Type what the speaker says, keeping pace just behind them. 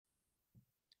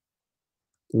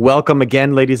Welcome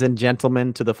again, ladies and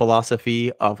gentlemen, to the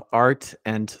philosophy of art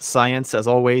and science. As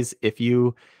always, if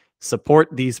you support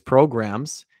these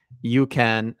programs, you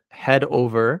can head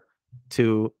over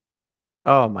to,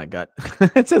 oh my God,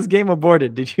 it says game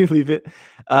aborted. Did you leave it?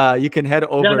 You can head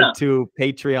over No. to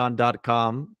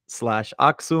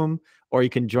patreon.com/Aksum, or you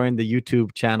can join the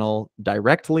YouTube channel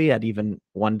directly at even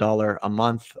 $1 a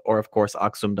month, or of course,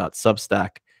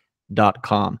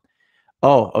 aksum.substack.com.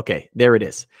 Oh, okay, there it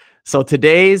is. So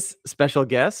today's special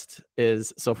guest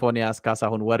is Sofonyas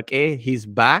Kasa'hun Werqé. He's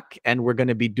back, and we're going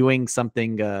to be doing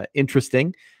something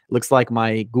interesting. Looks like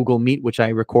my Google Meet, which I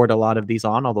record a lot of these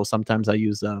on, although sometimes I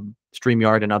use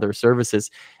StreamYard and other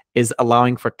services, is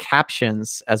allowing for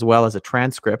captions as well as a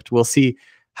transcript. We'll see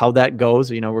how that goes.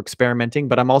 You know, we're experimenting,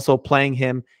 but I'm also playing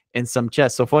him in some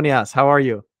chess. Sofonyas, how are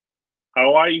you?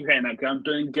 How are you, Henak? I'm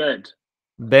doing good.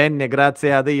 Bene, grazie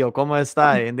a Dio. Come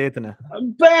stai? Indetene.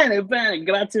 Bene,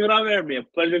 grazie per avermi. A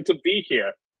pleasure to be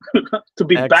here. To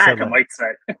be back, I might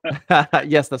say.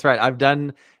 Yes, that's right. I've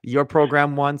done your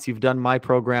program once. You've done my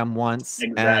program once.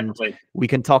 Exactly. And we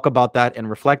can talk about that and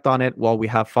reflect on it while we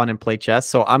have fun and play chess.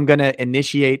 So I'm going to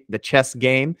initiate the chess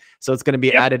game. So it's going to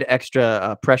be added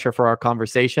extra pressure for our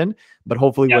conversation. But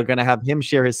hopefully we're going to have him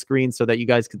share his screen so that you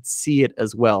guys could see it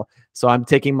as well. So I'm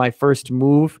taking my first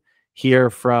move here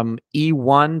from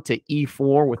E1 to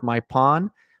E4 with my pawn.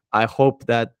 I hope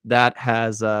that that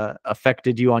has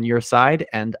affected you on your side.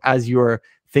 And as you're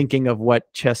thinking of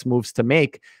what chess moves to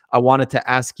make, I wanted to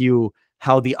ask you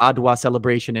how the Adwa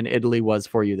celebration in Italy was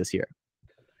for you this year.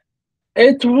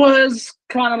 It was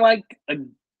kind of like a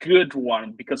good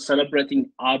one, because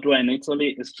celebrating Adwa in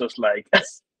Italy is just like,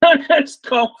 it's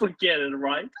complicated,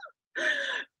 right?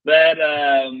 But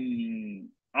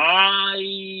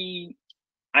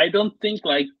I don't think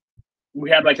like we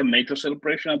had like a major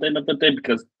celebration at the end of the day,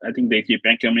 because I think the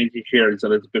Ethiopian community here is a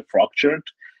little bit fractured.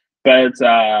 But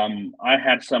I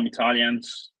had some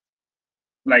Italians,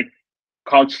 like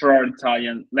cultural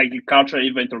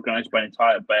event organized by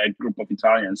a group of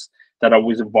Italians that I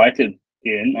was invited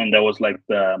in, and there was like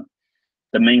the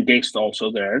main guest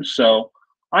also there. So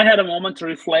I had a moment to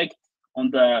reflect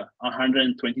on the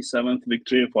 127th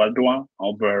victory of Adwa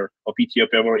of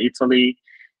Ethiopia over Italy,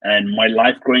 and my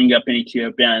life growing up in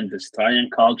Ethiopia and the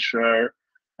Italian culture.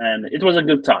 And it was a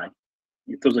good time.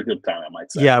 It was a good time, I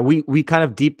might say. Yeah, we kind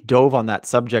of deep dove on that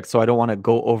subject, so I don't want to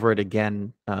go over it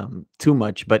again too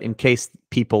much. But in case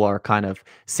people are kind of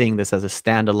seeing this as a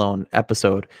standalone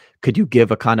episode, could you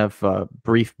give a kind of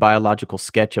brief biological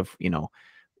sketch of, you know,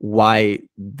 why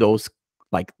those,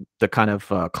 like the kind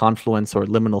of confluence or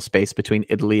liminal space between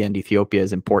Italy and Ethiopia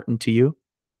is important to you?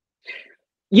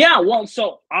 Yeah, well,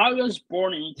 so I was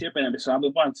born in Ethiopia, in Addis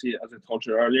Ababa, as I told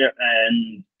you earlier,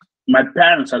 and my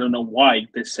parents, I don't know why,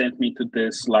 they sent me to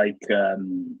this like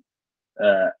an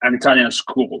Italian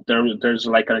school. There's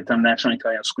like an international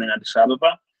Italian school in Addis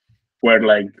Ababa, where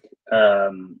like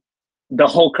the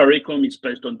whole curriculum is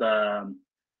based on the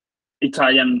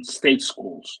Italian state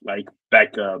schools, like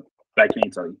back in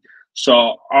Italy.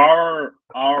 So you're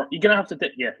gonna have to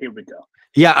take. Yeah, here we go.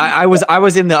 Yeah, I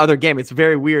was in the other game. It's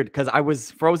very weird because I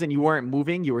was frozen. You weren't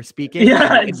moving. You were speaking.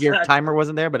 Yeah, and your timer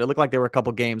wasn't there, but it looked like there were a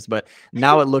couple games. But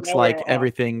now it looks like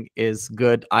everything is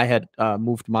good. I had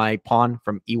moved my pawn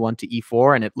from E1 to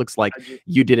E4, and it looks like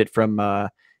you did it from from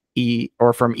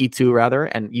E2 rather,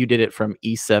 and you did it from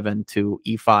E7 to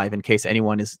E5. In case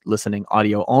anyone is listening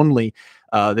audio only,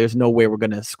 there's no way we're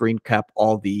going to screen cap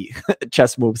all the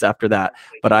chess moves after that.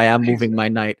 But I am moving my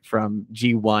knight from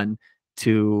G1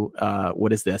 to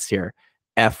what is this here,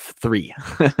 F3.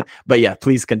 But yeah,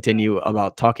 please continue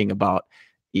about talking about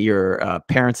your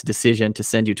parents' decision to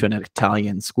send you to an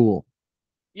Italian school.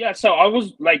 Yeah, so I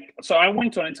went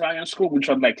to an Italian school, which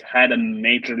had a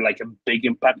major, a big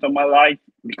impact on my life,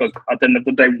 because at the end of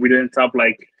the day, we didn't have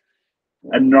like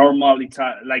a normal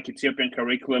Ethiopian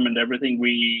curriculum and everything.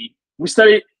 We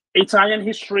studied Italian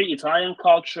history, Italian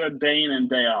culture, day in and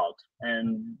day out.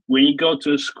 And when you go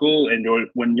to school and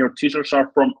when your teachers are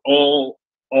from all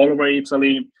over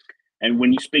Italy, and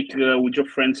when you speak with your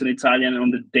friends in Italian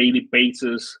on the daily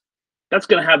basis, that's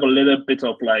going to have a little bit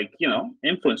of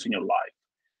influence in your life.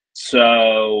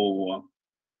 So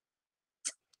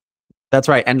that's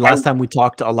right. And last time we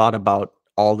talked a lot about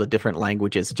all the different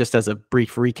languages. Just as a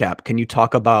brief recap, can you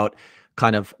talk about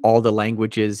kind of all the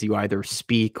languages you either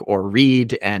speak or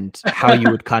read, and how you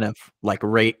would kind of like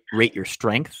rate your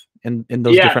strength in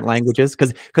those different languages?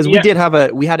 Because we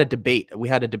had a debate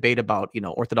about,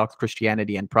 Orthodox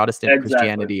Christianity and Protestant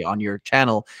Christianity on your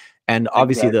channel, And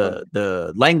obviously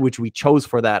the language we chose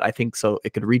for that, I think, so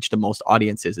it could reach the most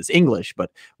audiences is English, but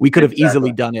we could have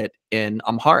easily done it in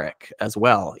Amharic as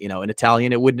well. You know, in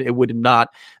Italian, it would not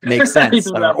make sense.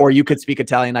 Or you could speak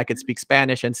Italian, I could speak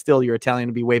Spanish, and still your Italian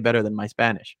would be way better than my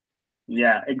Spanish.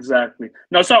 Yeah, exactly.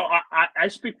 No, so I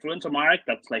speak fluent Amharic.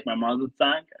 That's like my mother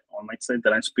tongue. I might say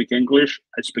that I speak English.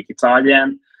 I speak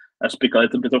Italian. I speak a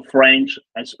little bit of French.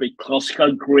 I speak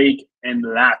classical Greek and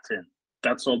Latin.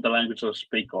 That's all the languages I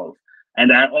speak of.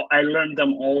 And I learned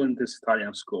them all in this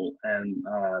Italian school, and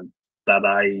that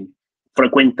I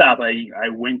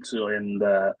went to, and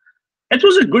it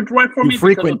was a good ride for me.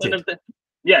 Frequented.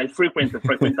 Yeah,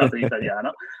 frequentato in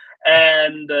Italiano.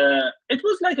 And it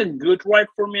was like a good ride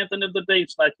for me at the end of the day.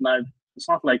 It's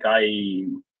not like I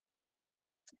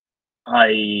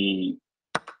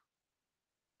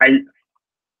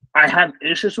have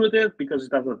issues with it, because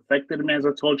it has affected me, as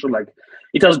I told you. Like,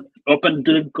 it has opened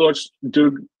good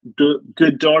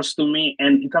doors to me,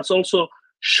 and it has also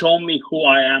shown me who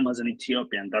I am as an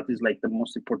Ethiopian. That is like the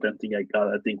most important thing I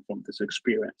got, I think, from this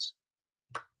experience.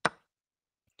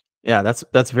 Yeah,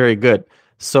 that's very good.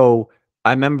 So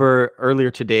I remember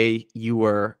earlier today you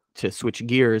were, to switch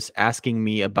gears, asking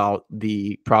me about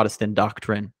the Protestant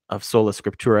doctrine of sola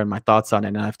scriptura and my thoughts on it.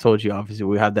 And I've told you, obviously,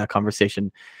 we had that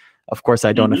conversation. Of course,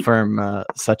 I don't affirm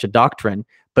such a doctrine,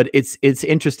 but it's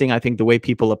interesting. I think the way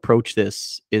people approach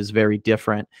this is very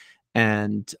different,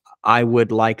 and I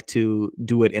would like to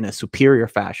do it in a superior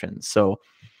fashion. So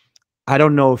I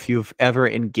don't know if you've ever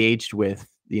engaged with,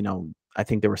 you know, I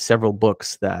think there were several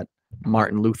books that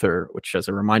Martin Luther, which, as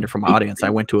a reminder for my audience, I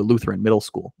went to a Lutheran middle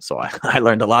school. So I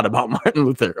learned a lot about Martin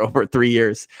Luther over 3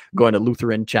 years, going to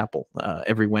Lutheran chapel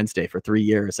every Wednesday for 3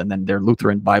 years, and then their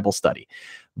Lutheran Bible study.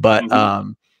 But,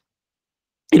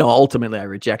 you know, ultimately I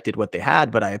rejected what they had,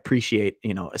 but I appreciate,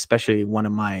 you know, especially one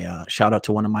of my, shout out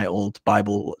to one of my old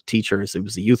Bible teachers. It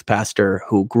was a youth pastor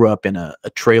who grew up in a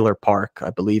trailer park, I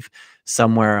believe,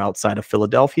 somewhere outside of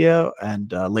Philadelphia,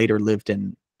 and later lived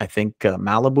in, I think,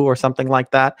 Malibu or something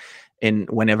like that. And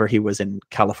whenever he was in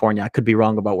California, I could be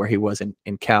wrong about where he was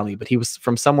in Cali, but he was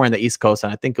from somewhere in the East Coast,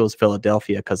 and I think it was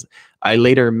Philadelphia, because I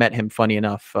later met him, funny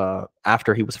enough,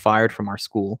 after he was fired from our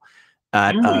school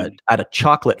at a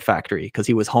chocolate factory, because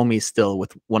he was homies still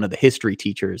with one of the history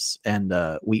teachers, and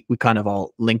we kind of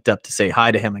all linked up to say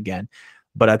hi to him again.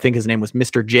 But I think his name was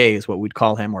Mr. J, is what we'd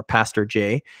call him, or Pastor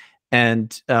J.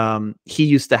 And he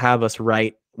used to have us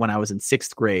write, when I was in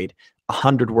 6th grade,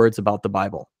 100 words about the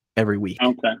Bible every week.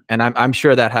 And I'm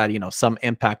sure that had, you know, some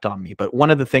impact on me. But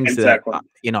one of the things that,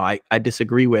 you know, I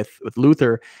disagree with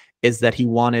Luther is that he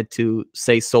wanted to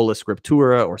say sola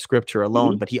scriptura, or scripture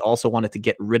alone, but he also wanted to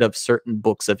get rid of certain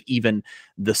books of even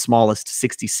the smallest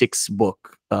 66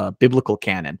 book biblical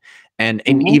canon. And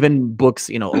even books,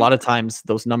 you know, a lot of times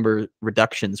those number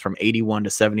reductions from 81 to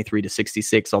 73 to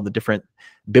 66, all the different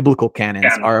biblical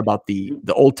canons are about the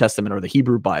Old Testament or the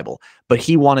Hebrew Bible. But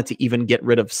he wanted to even get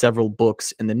rid of several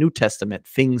books in the New Testament,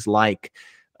 things like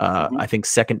I think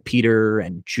 2nd Peter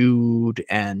and Jude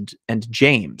and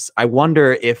James. I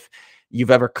wonder if you've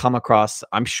ever come across,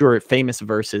 I'm sure, famous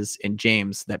verses in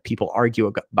James that people argue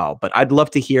about, but I'd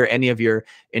love to hear any of your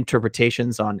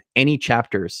interpretations on any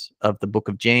chapters of the book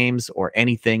of James, or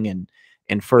anything in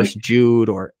 1st Jude,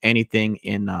 or anything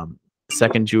in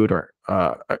 2nd Jude, or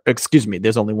excuse me,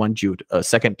 there's only one Jude,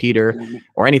 2nd Peter,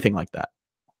 or anything like that.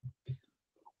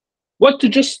 What, to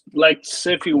just like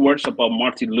say a few words about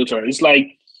Martin Luther, it's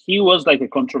like, he was like a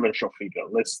controversial figure.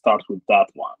 Let's start with that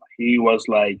one. He was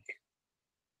like,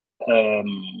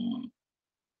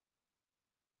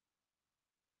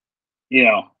 you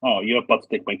know, oh, you're about to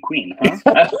take my queen, huh?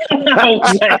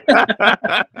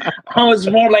 I was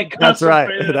more like, that's right.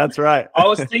 That's right. I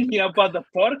was thinking about the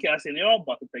podcast, and you're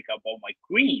about to think about my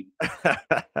queen.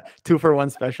 2 for 1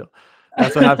 special.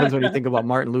 That's what happens when you think about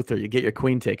Martin Luther. You get your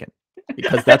queen taken.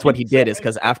 Because that's what he did, is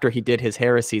because after he did his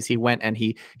heresies, he went and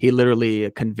he literally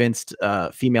convinced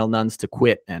female nuns to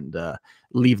quit and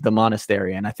leave the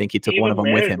monastery. And I think he took one of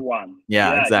them with him.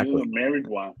 Yeah, exactly. He married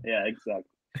one. Yeah, exactly.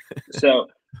 So,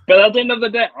 but at the end of the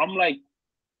day, I'm like,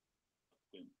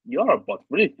 you're about to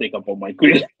really think about my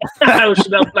queen. I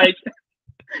should have like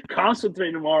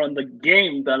concentrated more on the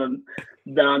game than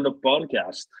on the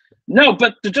podcast. No,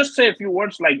 but to just say a few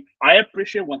words, like, I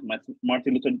appreciate what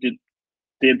Martin Luther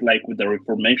did like with the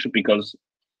Reformation, because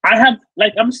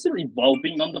I'm still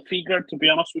evolving on the figure, to be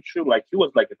honest with you. Like, he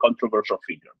was like a controversial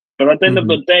figure, but at the end of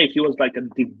the day, he was like a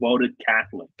devoted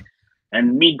Catholic.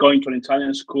 And me going to an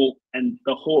Italian school, and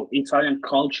the whole Italian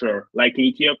culture, like in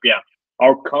Ethiopia,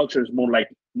 our culture is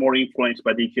more influenced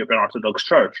by the Ethiopian Orthodox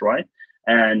Church, right?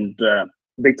 And the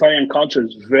Italian culture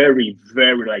is very,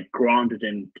 very like grounded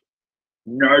in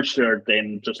nurtured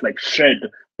and just like shared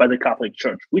by the Catholic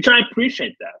Church, which I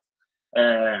appreciate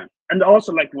that. And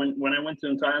also, like when I went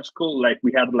to Italian school, like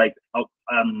we had like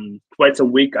twice a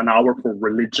week an hour for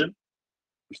religion.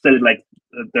 We studied like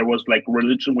there was like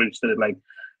religion, we studied like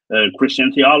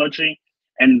Christian theology,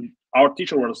 and our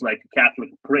teacher was like a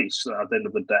Catholic priest at the end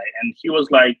of the day, and he was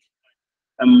like,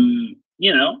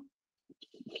 you know,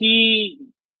 he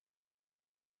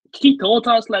told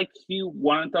us like he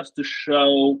wanted us to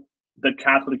show the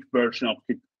Catholic version of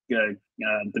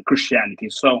the Christianity.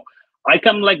 So I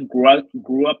kind of like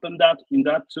grew up in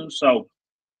that too. So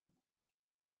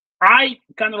I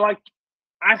kind of like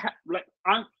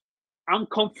I'm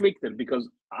conflicted because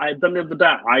at the end of the day,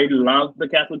 I love the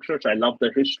Catholic Church. I love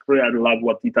the history. I love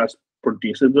what it has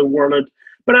produced in the world.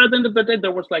 But at the end of the day,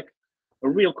 there was like a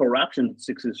real corruption in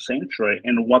the 16th century,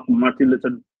 and what Martin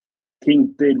Luther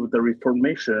King did with the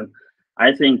Reformation,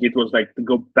 I think it was like to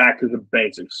go back to the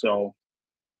basics. So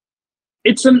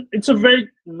it's a very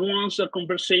nuanced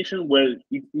conversation where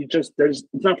it's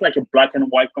not like a black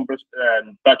and white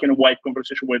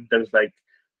conversation where there's like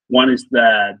one is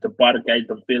the bad guy,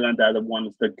 the villain, the other one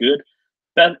is the good.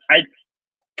 But I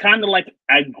kind of like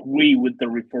agree with the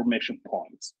Reformation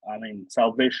points. I mean,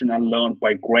 salvation alone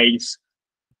by grace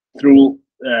through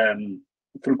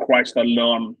Christ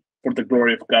alone, for the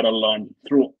glory of God alone,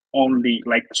 through only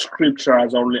like Scripture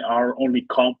as our only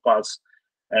compass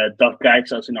that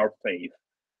guides us in our faith.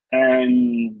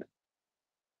 And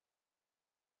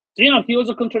he was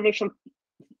a controversial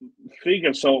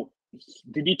figure. So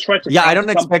did he try to? Yeah, I don't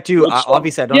expect you.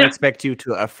 Obviously, I don't expect you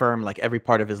to affirm like every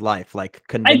part of his life, like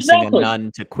convincing a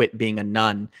nun to quit being a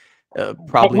nun.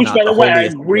 Probably which, not by the the way, I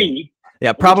holiest agree. thing.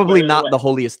 Yeah, probably not the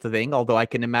holiest thing, although I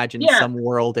can imagine some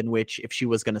world in which if she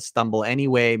was going to stumble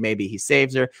anyway, maybe he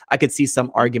saves her. I could see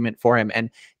some argument for him. And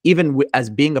even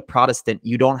as being a Protestant,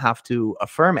 you don't have to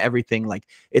affirm everything. Like,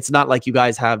 it's not like you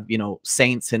guys have,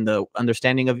 saints in the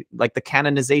understanding of like the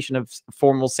canonization of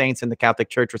formal saints in the Catholic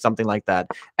Church or something like that.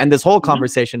 And this whole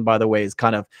conversation, by the way, is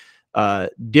kind of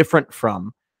different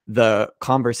from the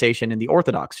conversation in the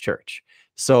Orthodox Church.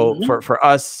 So for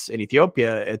us in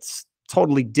Ethiopia, it's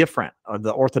totally different.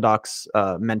 The Orthodox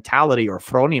mentality, or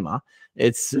phronima,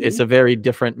 it's a very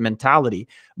different mentality.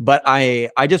 But I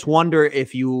just wonder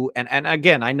if you, and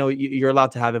again, I know you're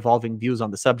allowed to have evolving views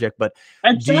on the subject, but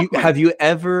have you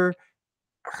ever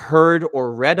heard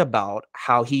or read about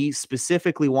how he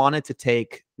specifically wanted to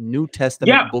take New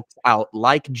Testament books out,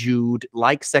 like Jude,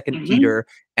 like Second Peter,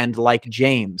 and like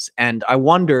James? And I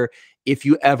wonder if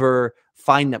you ever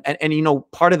find them. And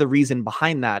part of the reason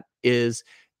behind that is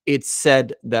it's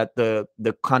said that the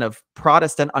kind of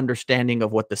Protestant understanding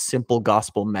of what the simple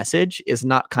gospel message is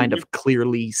not kind of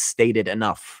clearly stated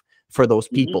enough for those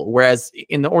people. Whereas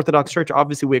in the Orthodox Church,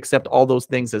 obviously we accept all those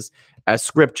things as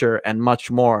scripture and much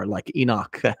more, like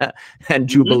Enoch and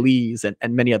Jubilees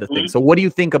and many other things. So what do you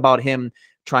think about him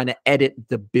trying to edit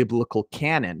the biblical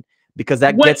canon? Because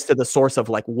that gets to the source of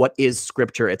like what is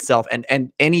scripture itself,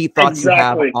 and any thoughts you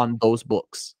have on those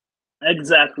books.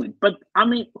 Exactly. But I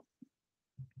mean,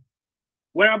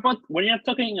 when you're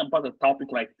talking about a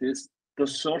topic like this, the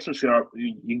sources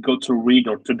you go to read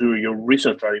or to do your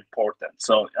research are important.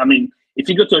 So, I mean, if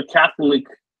you go to Catholic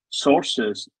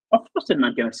sources, of course they're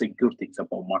not going to say good things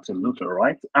about Martin Luther,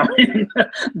 right? I mean,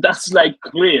 that's like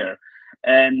clear.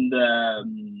 And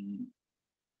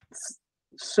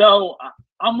so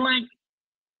I'm like,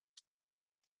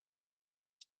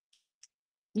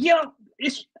 yeah,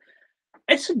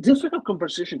 it's a difficult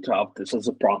conversation to have this as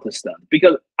a Protestant,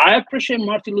 because I appreciate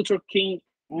Martin Luther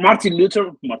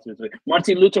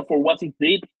for what he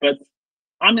did, but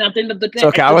I mean, at the end of the day, it's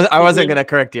okay. I wasn't gonna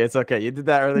correct you. It's okay. You did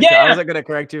that earlier. Yeah. I wasn't gonna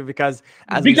correct you because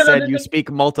you said, you speak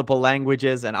multiple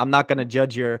languages, and I'm not gonna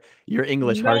judge your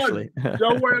English harshly.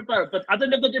 Don't worry about it. But at the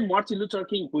end of the day, Martin Luther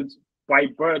King, who's by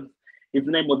birth, his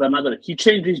name was another. He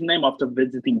changed his name after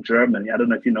visiting Germany. I don't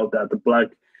know if you know that the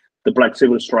black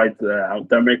civil rights, the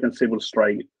American civil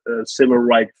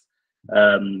rights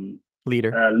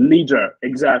leader,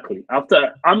 exactly.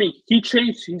 He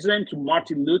changed his name to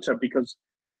Martin Luther because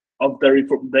of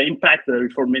the impact the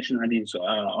Reformation had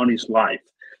on his life.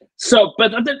 So,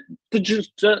 but to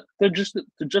just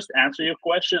answer your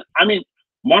question, I mean,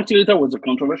 Martin Luther was a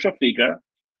controversial figure.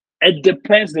 It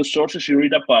depends the sources you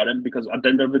read about him, because at the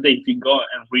end of the day, if you go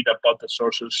and read about the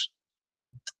sources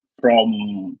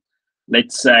from,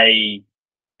 let's say,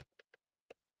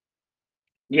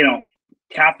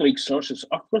 Catholic sources,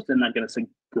 of course they're not going to say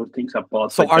good things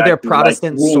about So the are guy there who like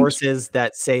Protestant rules. sources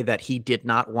that say that he did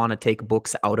not want to take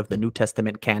books out of the New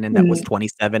Testament canon that was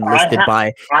 27 I listed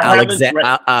by haven't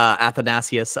read.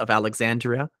 Athanasius of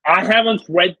Alexandria? I haven't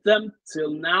read them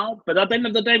till now, but at the end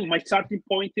of the day, my starting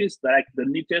point is that like, the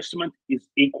New Testament is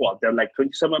equal. There are like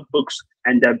 27 books,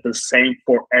 and they're the same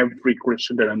for every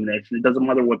Christian denomination. It doesn't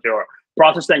matter what they are,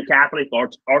 Protestant, Catholic, or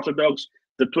Orthodox.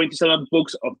 The 27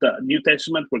 books of the New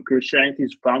Testament, where Christianity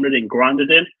is founded and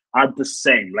grounded in, are the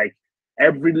same. Like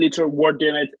every literal word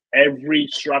in it, every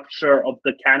structure of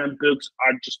the canon books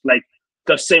are just like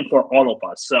the same for all of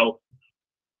us. So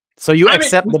you I mean,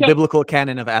 accept the biblical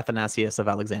canon of Athanasius of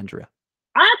Alexandria?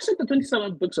 I accept the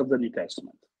 27 books of the New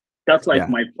Testament. That's like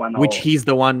my final. Which he's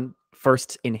the one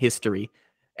first in history.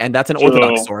 And that's an So-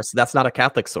 Orthodox source. That's not a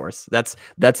Catholic source. That's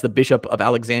the Bishop of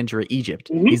Alexandria,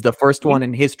 Egypt. He's the first one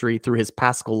in history through his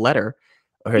Paschal letter,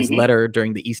 or his letter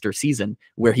during the Easter season,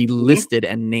 where he listed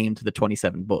and named the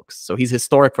 27 books. So he's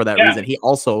historic for that reason. He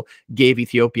also gave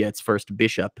Ethiopia its first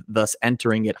bishop, thus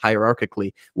entering it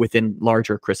hierarchically within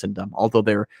larger Christendom. Although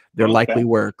there likely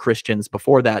were Christians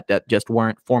before that just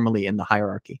weren't formally in the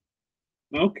hierarchy.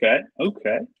 Okay.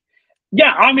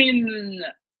 Yeah, I mean,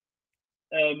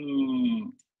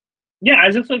 yeah,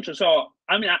 as a social. So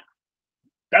I mean,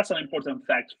 that's an important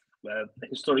fact,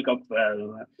 historical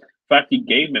fact he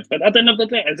gave me. But at the end of the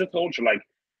day, as I told you, like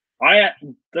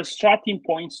the starting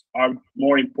points are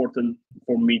more important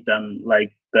for me than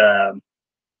like the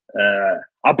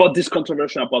about this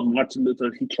controversy about Martin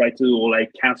Luther. He tried to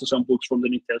like cancel some books from the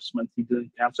New Testament. He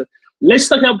didn't cancel. Let's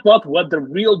talk about what the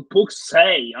real books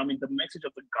say. I mean, the message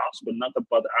of the gospel, not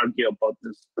about argue about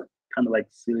this kind of like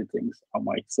silly things, I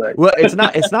might say. Well, it's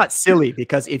not silly,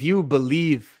 because if you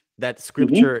believe that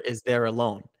scripture is there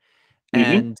alone,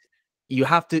 and you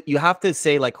have to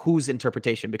say like whose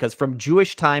interpretation, because from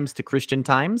Jewish times to Christian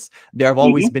times, there have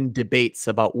always been debates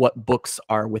about what books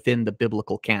are within the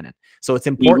biblical canon. So it's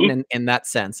important in that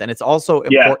sense. And it's also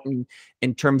important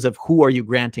in terms of who are you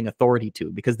granting authority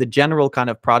to, because the general kind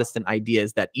of Protestant idea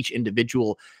is that each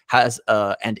individual has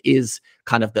and is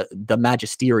kind of the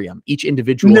magisterium. Each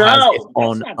individual has its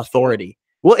own authority.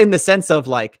 Well, in the sense of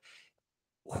like,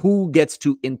 who gets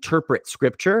to interpret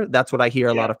scripture? That's what I hear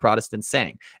a lot of Protestants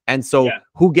saying. And so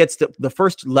who gets to the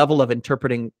first level of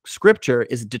interpreting scripture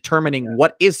is determining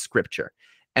what is scripture.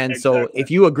 And so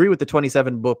if you agree with the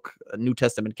 27 book New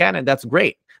Testament canon, that's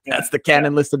great. That's the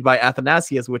canon listed by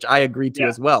Athanasius, which I agree to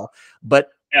as well. But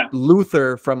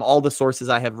Luther, from all the sources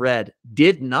I have read,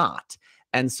 did not.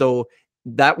 And so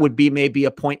that would be maybe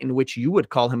a point in which you would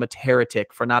call him a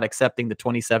heretic for not accepting the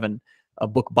 27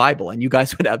 book Bible, and you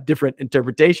guys would have different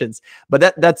interpretations.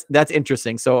 But that's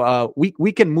interesting. So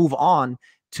we can move on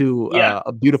to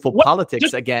a beautiful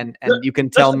politics again, and you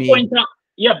can tell me.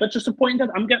 But just to point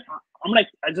out, I'm like,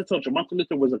 as I told you, Martin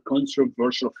Luther was a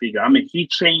controversial figure. I mean, he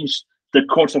changed the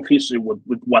course of history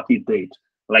with what he did.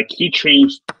 Like he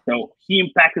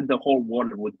impacted the whole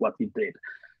world with what he did.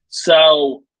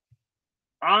 So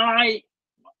I'm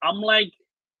like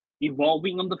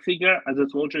evolving on the figure. As I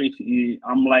told you,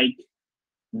 I'm like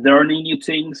learning new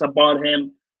things about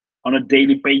him on a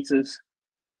daily basis.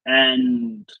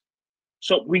 And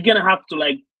so we're gonna have to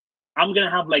like, I'm gonna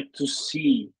have like to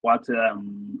see what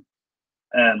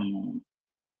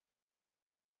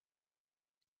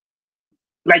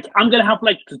like I'm gonna have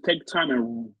like to take time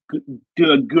and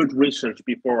do a good research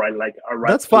before I like arrive.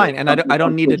 That's fine, and I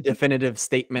don't need a definitive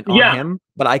statement on him,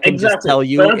 but I can just tell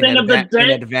you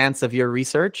in advance of your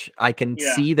research, I can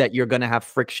see that you're going to have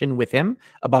friction with him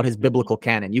about his biblical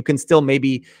canon. You can still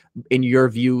maybe, in your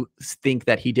view, think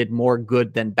that he did more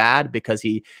good than bad because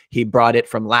he brought it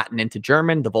from Latin into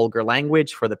German, the vulgar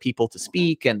language for the people to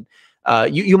speak, and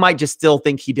you might just still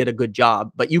think he did a good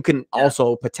job, but you can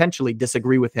also potentially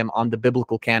disagree with him on the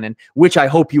biblical canon, which I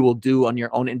hope you will do on your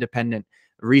own independent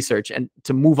research. And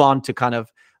to move on to kind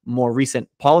of more recent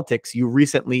politics, you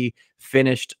recently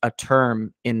finished a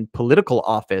term in political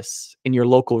office in your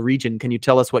local region. Can you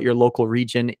tell us what your local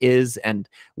region is and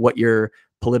what your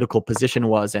political position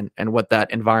was and what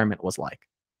that environment was like?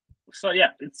 So yeah,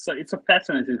 it's a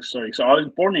fascinating story. So I was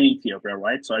born in Ethiopia,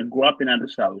 right? So I grew up in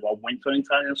Addis Ababa, went to an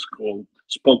Italian school,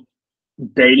 spoke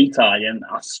daily Italian,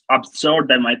 absorbed,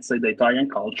 I might say, the Italian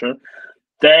culture.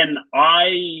 Then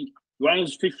when I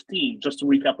was 15, just to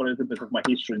recap a little bit of my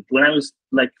history, when I was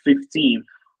like 15,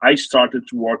 I started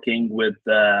working with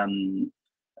the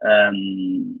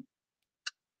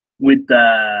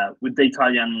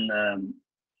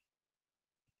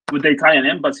Italian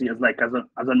embassy as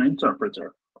an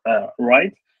interpreter.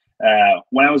 Right?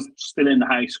 When I was still in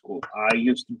high school, I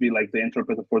used to be like the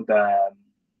interpreter for the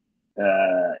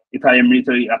Italian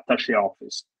military attaché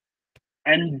office.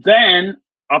 And then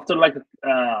after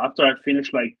after I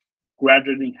finished like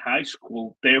graduating high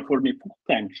school, they offered me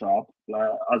full-time job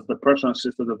as the personal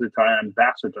assistant of the Italian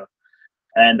ambassador.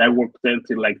 And I worked there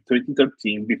till like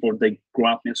 2013 before they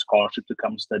grant me a scholarship to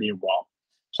come study in Rome.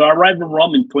 So I arrived in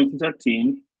Rome in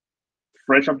 2013,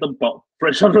 fresh off the boat,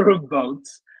 fresh out of the boat.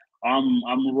 I'm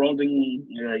enrolling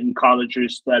in college,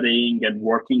 studying and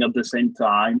working at the same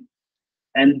time.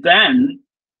 And then,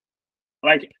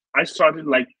 like, I started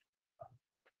like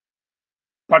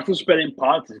participating in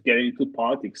politics, getting into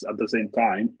politics at the same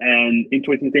time. And in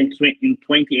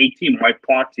 2018, my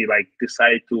party like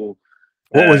decided to.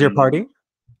 What was your party?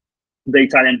 The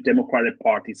Italian Democratic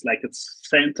Party. It's like a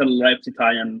center-left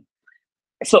Italian.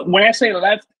 So when I say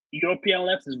left, European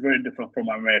left is very different from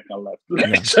American left.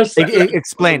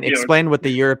 Explain what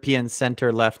the European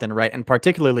center, left, and right, and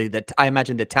particularly that I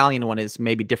imagine the Italian one is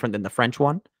maybe different than the French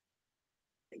one.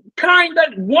 Kind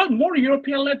of one more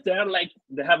European left. They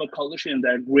have a coalition and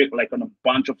they agree like on a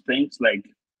bunch of things. Like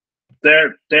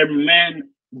their main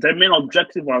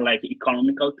objective are like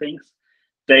economical things.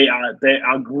 They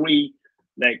agree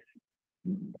like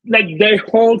their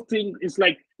whole thing is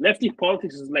like lefty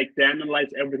politics is like they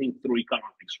analyze everything through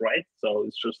economics, right? So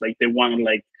it's just like they want to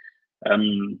like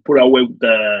put away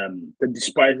the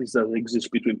disparities that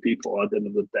exist between people at the end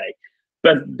of the day.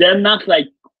 But they're not like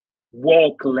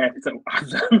woke left. I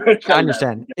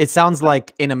understand. Left. It sounds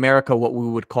like in America what we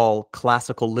would call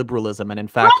classical liberalism, and in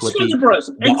fact,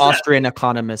 the Austrian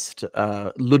economist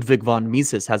Ludwig von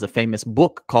Mises has a famous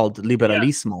book called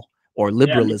Liberalismo or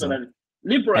Liberalism.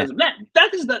 Liberalism.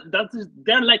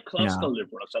 They're like classical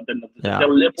liberals. They're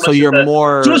liberals. So you're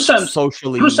more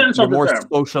socially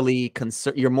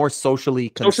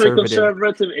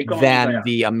conservative than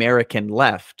the American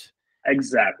left.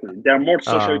 Exactly. They're more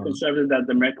socially conservative than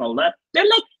the American left. They're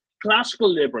like classical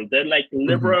liberal. They're like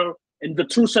liberal in the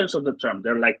true sense of the term.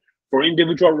 They're like for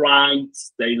individual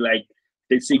rights. They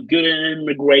see good in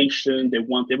immigration. They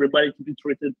want everybody to be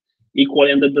treated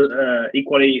equally under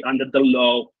the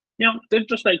law. You know, they're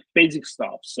just like basic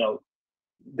stuff. So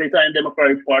the Italian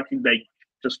Democratic Party, they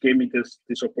just gave me this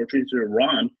opportunity to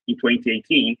run in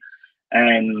 2018.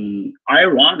 And I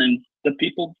ran and the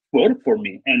people voted for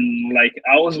me. And like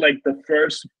I was like the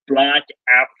first Black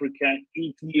African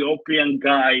Ethiopian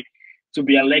guy to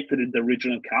be elected in the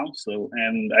regional council.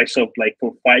 And I served like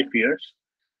for 5 years.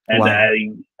 And wow.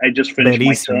 I just finished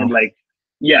my term.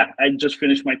 I just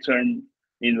finished my term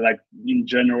in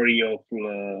January of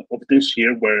this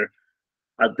year, where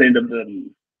at the end of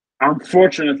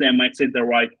unfortunately, I might say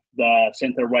the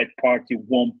center-right party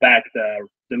won back the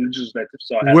legislative.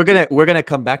 So we're gonna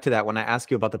come back to that when I ask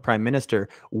you about the prime minister.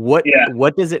 What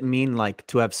does it mean like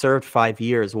to have served 5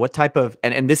 years? What type of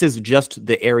and this is just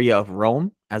the area of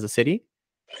Rome as a city?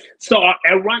 So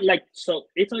I run so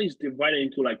Italy is divided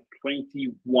into like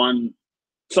 21.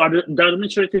 So the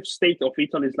administrative state of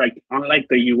Italy is like, unlike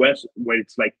the US, where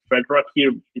it's like federal,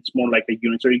 here it's more like a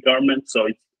unitary government. So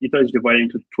Italy is divided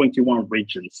into 21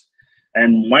 regions.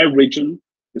 And my region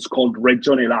is called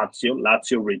Regione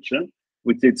Lazio region,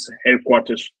 with its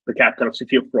headquarters, the capital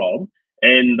city of Rome.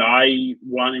 And I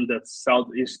run in the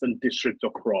southeastern district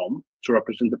of Rome to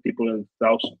represent the people in the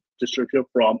south district of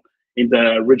Rome in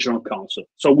the regional council.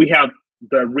 So we have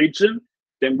the region,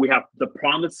 then we have the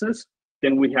provinces,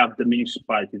 then we have the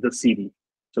municipality, the city.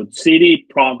 So city,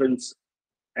 province,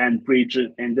 and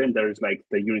region, and then there is like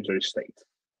the unitary state.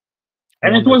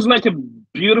 And it was like a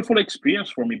beautiful experience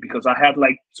for me because I had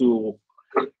I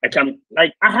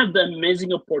had the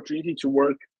amazing opportunity to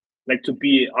work, I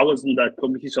was in the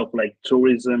committees of like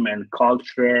tourism and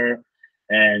culture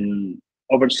and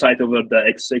oversight over the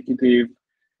executive.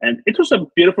 And it was a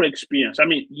beautiful experience. I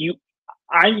mean,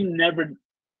 I never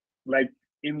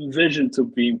envisioned to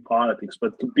be in politics,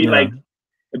 but to be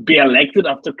be elected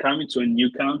after coming to a new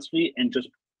country and just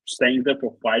staying there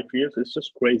for 5 years, it's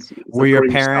just crazy. Were your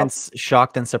parents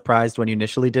shocked and surprised when you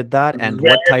initially did that? And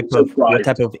what type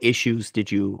of issues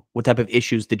did you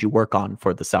work on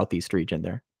for the southeast region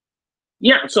there?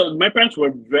 Yeah, so my parents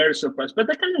were very surprised, but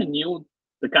they kind of knew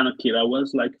the kind of kid I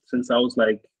was. Like since I was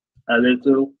like a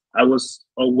little, I was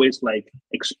always like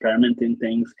experimenting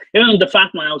things. Even the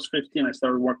fact when I was 15, I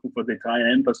started working for the Italian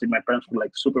embassy. My parents were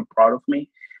like super proud of me,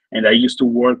 and I used to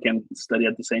work and study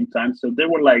at the same time. So they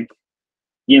were like,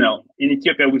 in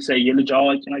Ethiopia we say "Yeli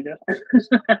Jawa," I guess.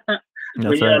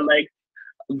 But you're like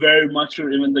very mature,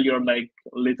 even though you're like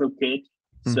a little kid.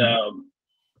 Mm-hmm. So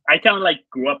I kind of like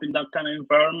grew up in that kind of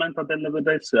environment at the end of the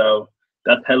day. So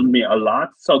that helped me a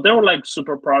lot. So they were like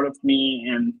super proud of me,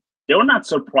 and they were not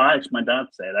surprised. My dad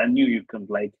said, I knew you could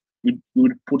you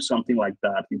would put something like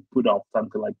that. You put off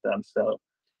something like that. So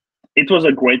it was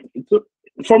a great.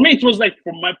 For me, it was like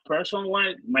for my personal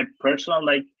life,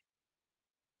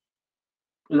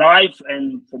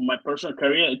 and for my personal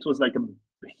career, it was like a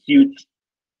huge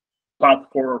path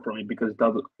forward for me because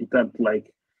that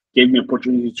like gave me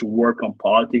opportunity to work on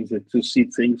politics and to see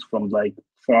things from like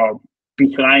far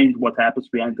behind what happens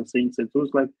behind the scenes. It was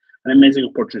like an amazing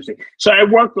opportunity. So I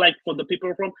worked like for the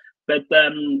people from, but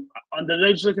on the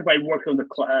legislative, I worked on the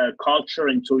culture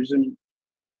and tourism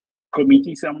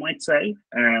committees, I might say.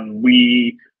 And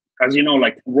we, as you know,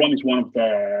 like Rome is one of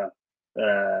the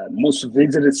most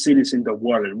visited cities in the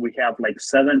world. We have like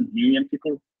 7 million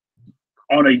people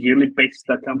on a yearly basis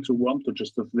that come to Rome to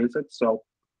visit. So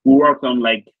we worked on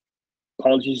like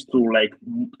policies to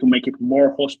make it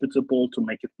more hospitable, to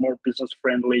make it more business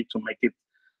friendly, to make it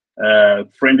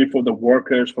friendly for the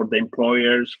workers, for the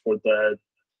employers,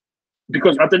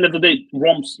 because at the end of the day,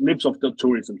 Rome lives off the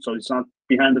tourism. So it's not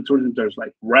behind the tourism. There's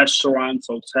like restaurants,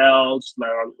 hotels. There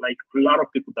are like a lot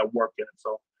of people that work in it.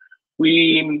 So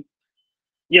we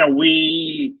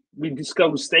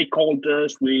discussed with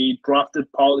stakeholders. We drafted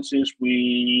policies.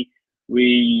 We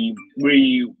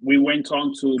went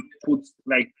on to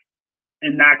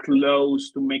enact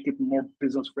laws to make it more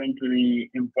business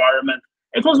friendly environment.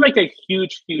 It was like a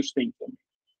huge thing for me.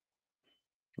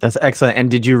 That's excellent.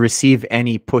 And did you receive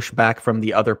any pushback from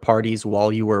the other parties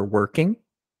while you were working?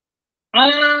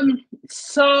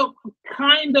 So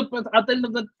kind of, but at the end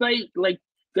of the day, like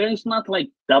there's not like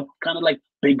that kind of like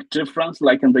big difference.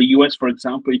 Like in the US, for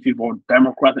example, if you vote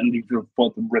Democrat and if you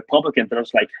vote Republican,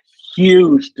 there's like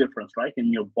huge difference, right,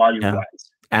 in your value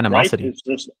wise. Animosity. Right? It's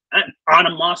just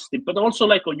animosity, but also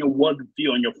like on your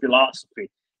worldview, on your philosophy.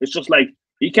 It's just like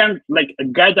you can like a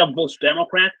guy that votes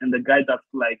Democrat and the guy that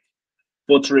like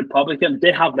votes Republican,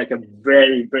 they have like a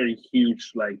very, very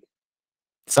huge like.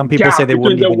 Some people say they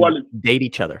wouldn't even date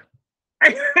each other.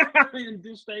 In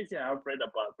these days, yeah, I've read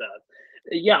about that.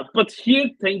 Yeah, but here,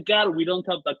 thank God, we don't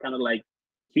have that kind of like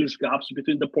huge gaps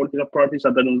between the political parties.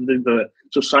 I don't know, the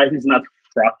society is not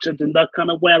fractured in that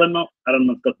kind of way. I don't know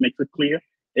if that makes it clear.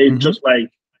 It's just like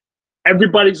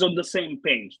everybody's on the same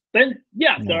page. Then,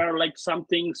 there are like some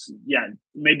things. Yeah,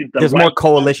 maybe there's more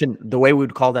coalition. The way we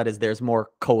would call that is there's more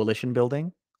coalition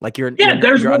building. Like you're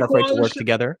unafraid to work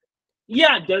together.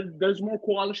 Yeah, there's more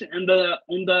coalition, and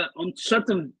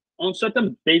on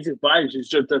certain basic values, it's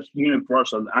just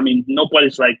universal. I mean,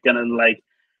 nobody's like gonna like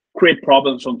create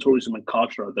problems on tourism and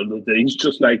culture. It's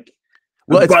just like.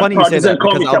 Well, it's funny you say that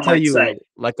because I'll tell you,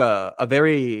 like a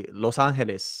very Los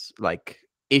Angeles like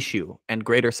issue and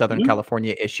greater Southern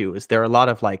California issue is there are a lot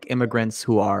of like immigrants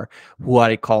who I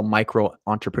call micro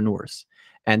entrepreneurs,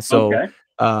 and so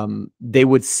they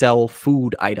would sell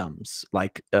food items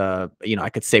like I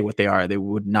could say what they are. They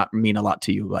would not mean a lot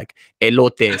to you, like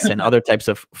elotes and other types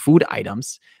of food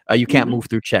items. You can't move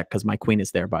through Czech because my queen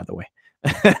is there, by the way.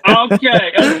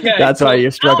 Okay. That's why you're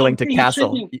struggling to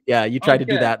castle. Yeah, you try to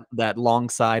do that long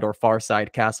side or far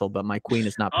side castle, but my queen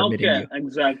is not permitting you.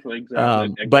 Exactly.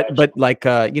 But like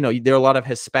there are a lot of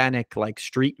Hispanic like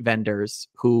street vendors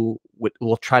who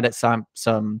will try to some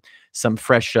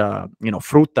fresh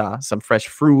fruta, some fresh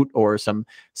fruit, or some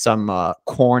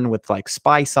corn with like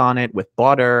spice on it with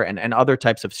butter and other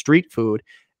types of street food.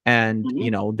 And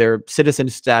their citizen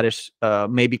status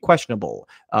may be questionable.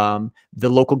 The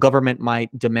local government might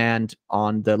demand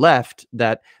on the left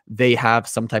that they have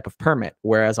some type of permit,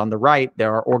 whereas on the right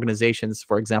there are organizations,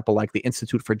 for example, like the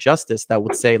Institute for Justice, that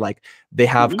would say like they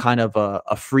have kind of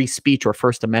a free speech or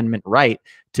First Amendment right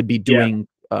to be doing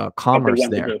commerce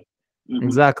there.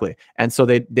 Exactly. And so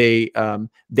they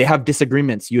have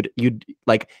disagreements. You'd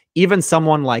like even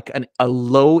someone like a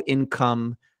low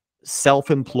income,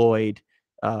 self-employed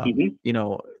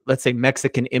let's say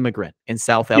Mexican immigrant in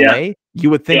South LA,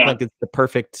 you would think like it's the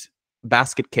perfect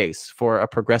basket case for a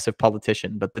progressive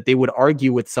politician, but that they would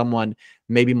argue with someone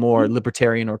maybe more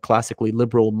libertarian or classically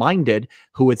liberal minded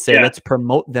who would say, let's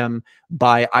promote them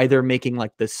by either making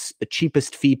like the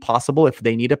cheapest fee possible if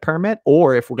they need a permit,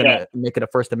 or if we're going to make it a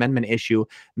First Amendment issue,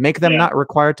 make them not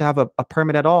required to have a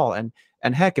permit at all.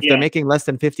 And heck, if they're making less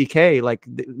than 50K, like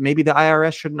maybe the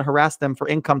IRS shouldn't harass them for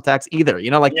income tax either.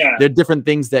 There are different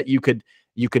things that you could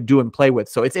do and play with.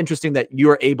 So it's interesting that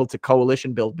you're able to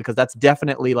coalition build, because that's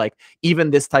definitely like even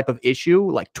this type of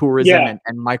issue, like tourism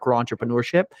and micro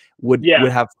entrepreneurship would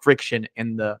have friction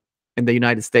in the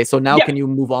United States. So now can you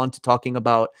move on to talking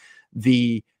about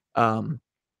the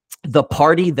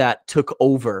party that took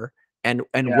over and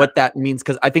what that means?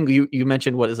 Because I think you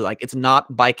mentioned, what is it, like it's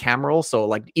not bicameral, so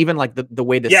like even like the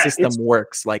way the system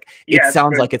works, like it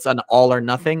sounds like it's an all or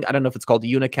nothing. I don't know if it's called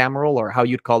unicameral or how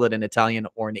you'd call it in Italian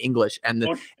or in English. And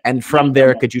from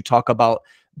there, could you talk about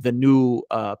the new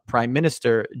Prime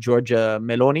Minister, Giorgia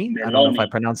Meloni. I don't know if I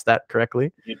pronounced that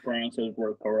correctly. You pronounced it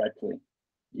word correctly.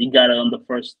 You got it on the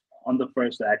first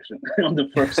action, on the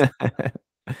first.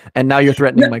 And now you're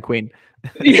threatening my queen.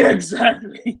 Yeah,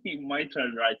 exactly. My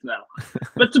turn right now.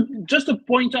 But just to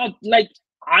point out, like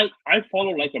I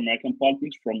follow like American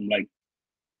politics from like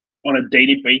on a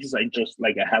daily basis. I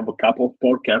have a couple of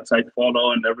podcasts I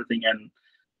follow and everything, and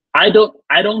I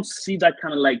don't see that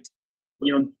kind of like,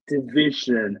 you know,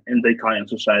 division in the Italian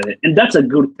society, and that's a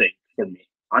good thing for me.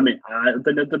 I mean, at the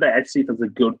end of the day, I see it as a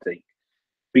good thing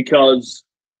because,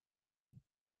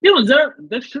 you know,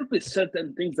 there should be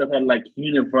certain things that are like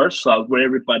universal where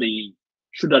everybody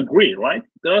should agree, right?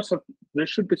 There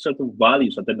should be certain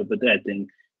values at the end of the day, I think,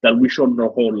 that we shouldn't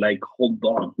hold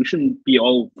on. We shouldn't be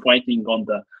all fighting on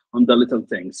the little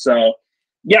things. So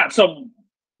yeah, so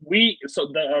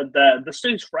the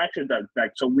state is fractured that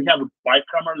like, so we have a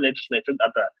bicameral legislature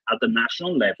at the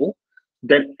national level.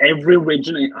 Then every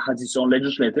region has its own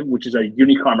legislative, which is a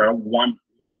unicameral, one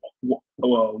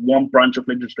branch of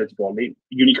legislative body,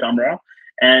 unicameral,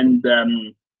 and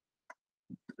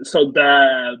so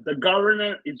the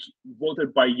governor is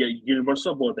voted by a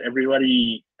universal vote.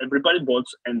 Everybody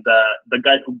votes, and the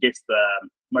guy who gets the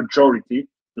majority,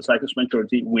 the slightest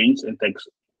majority, wins and takes.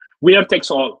 Winner takes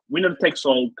all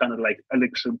kind of like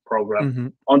election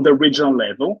program on the regional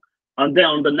level, and then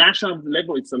on the national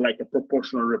level, it's like a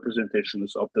proportional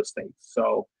representations of the states.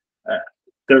 So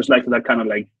there's like that kind of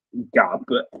like gap,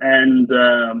 and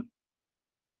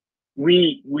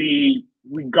we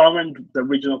governed the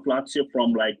region of Lazio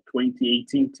from like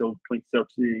 2018 till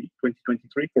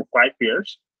 2023 for 5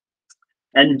 years.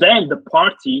 And then the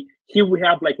party, here we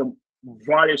have like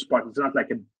various parties. It's not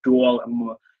like a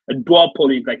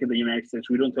duopoly like in the United States.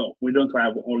 We don't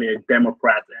have only a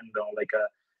Democrat and like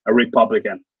a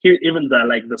Republican. Here, even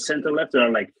the center left, there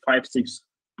are like 5-6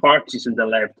 parties in the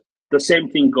left. The same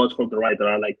thing goes for the right. There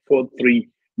are like 3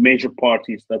 major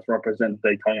parties that represent the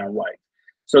Italian right.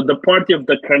 So the party of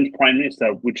the current prime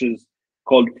minister, which is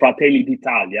called Fratelli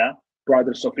d'Italia,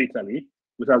 Brothers of Italy,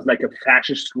 which has like a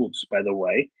fascist roots, by the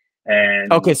way.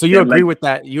 And okay, so you agree with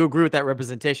that? You agree with that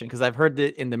representation? Because I've heard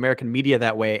it in the American media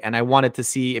that way, and I wanted to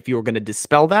see if you were going to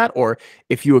dispel that or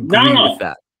if you agree with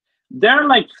that. They're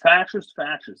like fascists.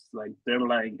 Like they're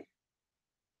like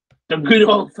the good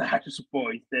old fascist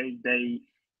boys. They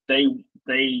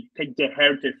take their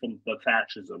heritage from the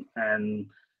fascism, and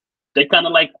they kind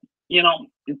of like, you know,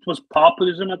 it was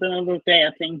populism at the end of the day.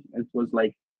 I think it was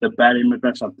like the bad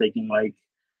immigrants are taking like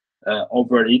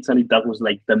over Italy. That was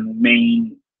like the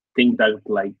main thing that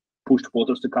like pushed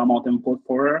voters to come out and vote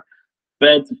for her.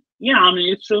 But yeah, I mean,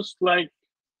 it's just like,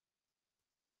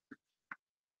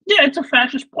 yeah, it's a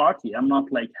fascist party. I'm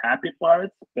not like happy for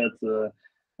it, but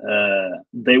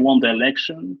they won the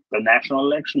election, the national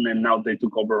election, and now they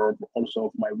took over also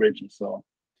of my region. So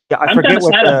yeah, I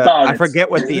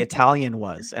forget what the Italian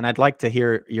was, and I'd like to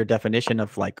hear your definition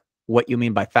of like what you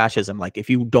mean by fascism. Like if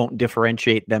you don't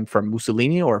differentiate them from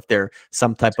Mussolini, or if they're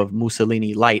some type of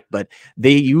Mussolini light. But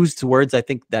they used words, I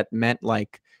think, that meant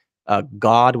like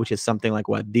God, which is something like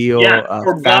what Dio,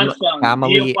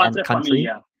 family, Dio, and country.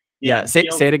 Familia. Yeah, say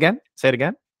it again. Say it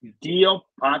again. Dio,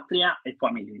 patria, e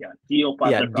famiglia. Dio,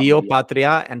 patria, Dio,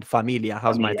 patria, and familia.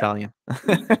 How's my Italian?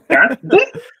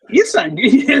 You sound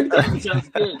good. Sounds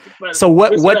good. So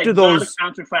what like do those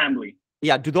country family?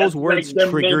 Yeah, do those words like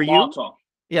trigger you? Motto.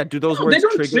 Yeah, do those words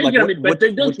trigger like, me, but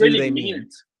they don't really they mean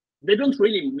it. They don't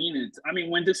really mean it. I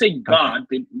mean, when they say God,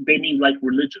 they mean like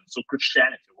religion, so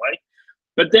Christianity, right?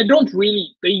 But they don't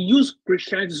really. They use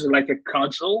Christianity as like a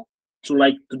cudgel to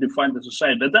define the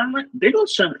society. But they don't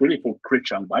stand really for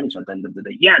Christian values at the end of the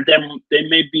day. Yeah, they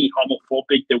may be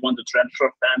homophobic. They want to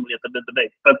transfer family at the end of the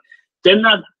day, but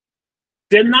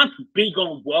they're not big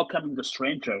on welcoming the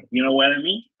stranger. You know what I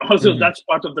mean? Also, that's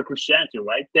part of the Christianity,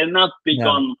 right? They're not big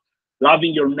on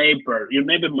loving your neighbor. Your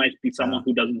neighbor might be someone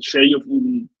who doesn't share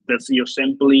your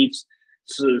same beliefs.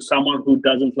 So someone who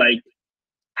doesn't like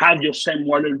have your same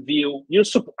world view.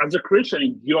 As a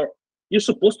Christian, you're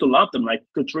supposed to love them, like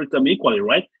to treat them equally,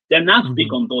 right? They're not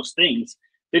big on those things.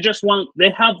 They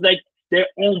have like their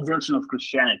own version of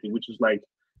Christianity, which is like,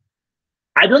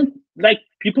 I don't like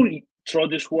people throw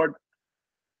this word,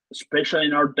 especially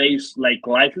in our days, like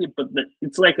lightly, but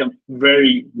it's like a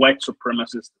very white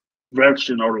supremacist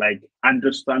version or like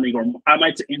understanding, or I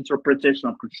might say interpretation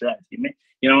of Christianity.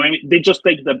 You know what I mean? They just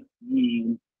take the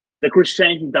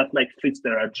Christianity that like fits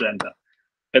their agenda,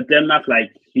 but they're not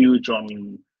like huge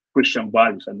on Christian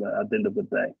values at the end of the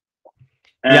day.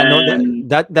 And yeah,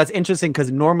 no, that's interesting,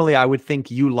 because normally I would think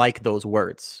you like those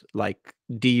words like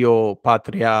Dio,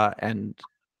 patria, and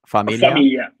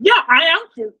Familia? Yeah, I am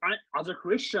as a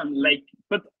Christian, like,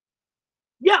 but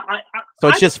yeah, So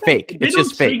it's I just think that fake. they It's don't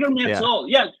just fake. trigger me at Yeah. all.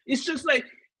 Yeah, it's just like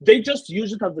they just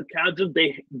use it as a casual.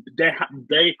 They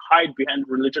hide behind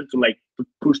religion to like to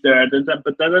push their agenda,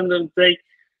 but then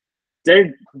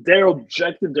their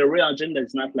objective, their real agenda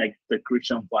is not like the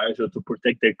Christian values or to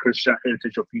protect the Christian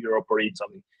heritage of Europe or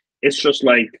Italy. It's just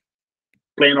like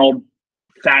plain old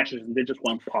fascism. They just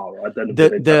want power. At the end of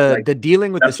the day, The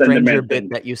dealing with the that's the stranger main bit thing.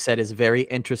 that you said is very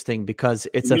interesting because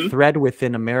it's a thread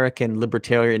within American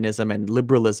libertarianism and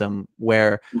liberalism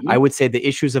where I would say the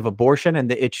issues of abortion and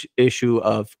the issue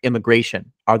of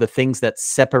immigration are the things that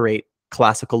separate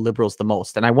classical liberals the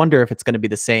most. And I wonder if it's going to be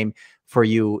the same for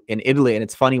you in Italy. And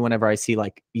it's funny whenever I see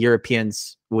like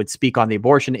Europeans would speak on the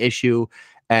abortion issue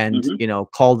and, you know,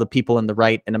 call the people in the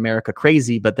right in America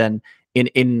crazy, but then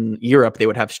in Europe they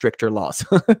would have stricter laws.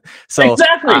 So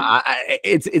exactly.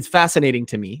 It's fascinating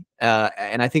to me,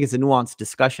 and I think it's a nuanced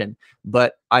discussion.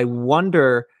 But I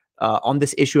wonder on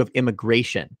this issue of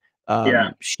immigration.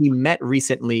 She met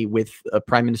recently with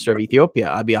Prime Minister of Ethiopia,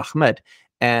 Abiy Ahmed.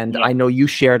 And I know you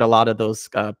shared a lot of those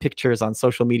pictures on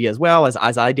social media as well as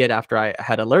I did after I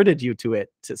had alerted you to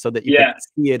it so that you could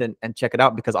see it and check it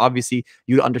out, because obviously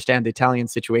you understand the Italian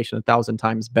situation 1,000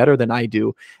 times better than I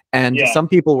do. And some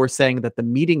people were saying that the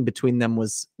meeting between them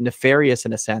was nefarious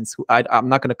in a sense. I'm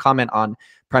not going to comment on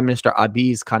Prime Minister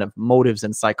Abiy's kind of motives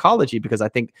and psychology, because I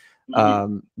think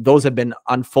those have been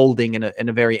unfolding in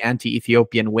a very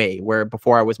anti-Ethiopian way, where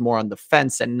before I was more on the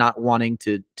fence and not wanting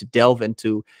to delve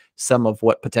into some of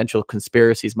what potential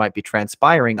conspiracies might be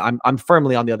transpiring. I'm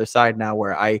firmly on the other side now,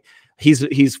 where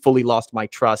he's fully lost my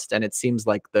trust, and it seems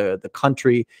like the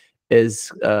country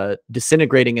is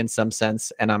disintegrating in some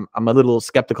sense, and I'm a little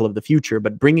skeptical of the future.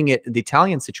 But bringing it the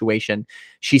Italian situation,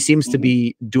 she seems to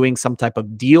be doing some type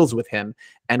of deals with him,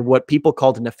 and what people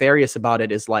called nefarious about it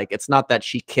is like, it's not that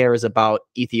she cares about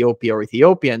Ethiopia or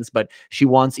Ethiopians, but she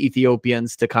wants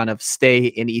Ethiopians to kind of stay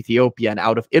in Ethiopia and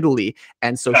out of Italy,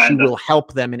 and so she will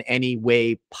help them in any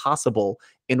way possible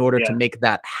in order to make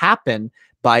that happen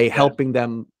by helping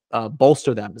them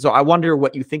bolster them. So I wonder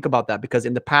what you think about that, because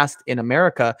in the past in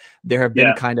America, there have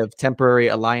been kind of temporary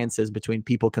alliances between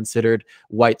people considered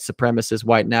white supremacists,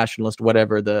 white nationalists,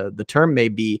 whatever the term may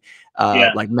be,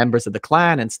 like members of the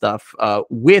Klan and stuff,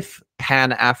 with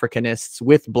Pan-Africanists,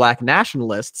 with Black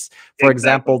nationalists. For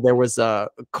example, there was a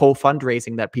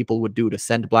co-fundraising that people would do to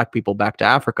send Black people back to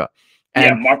Africa.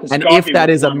 And if that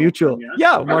is a mutual,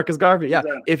 Marcus Garvey,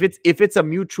 if it's a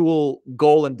mutual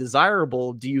goal and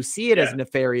desirable, do you see it as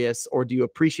nefarious, or do you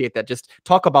appreciate that? Just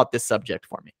talk about this subject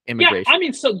for me, immigration. I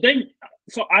mean, so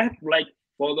I have like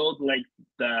followed like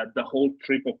the whole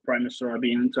trip of Prime Minister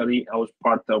Abiy in Italy. I was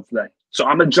part of that. So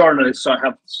I'm a journalist, so I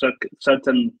have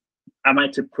certain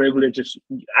privileges,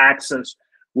 access,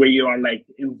 where you are like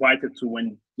invited to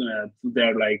when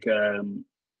they're like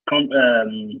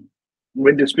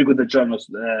when they speak with the journalists,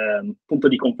 punto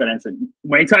di conferenza.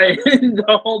 My Italian,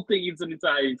 the whole thing is in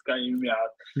Italian, it's coming me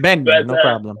out. But, no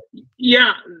problem.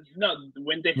 Yeah, no,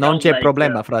 when they non c'è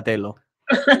problema, fratello.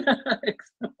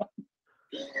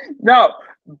 No,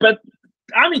 but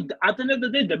I mean, at the end of the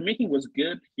day, the meeting was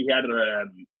good. He had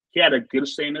a good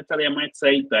say in Italy, I might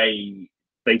say. They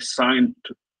signed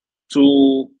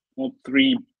 2 or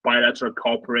 3 bilateral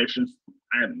cooperations.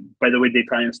 And by the way, the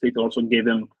Italian state also gave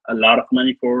them a lot of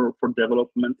money for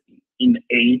development in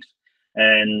aid,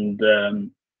 and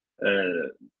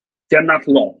they're not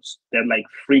loans; they're like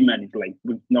free money, like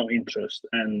with no interest.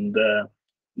 And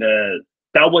that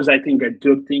was, I think, a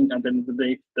good thing at the end of the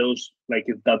day. Those like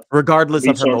if that regardless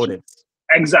of her motives,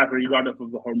 exactly, regardless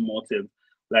of her motive,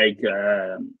 like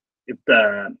if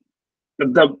the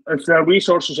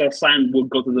resources are signed will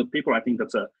go to the people, I think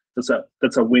that's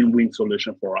a win-win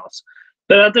solution for us.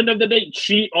 But at the end of the day,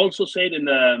 she also said in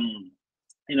a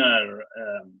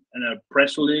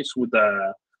press release with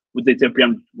the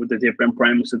Ethiopian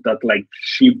Prime Minister that like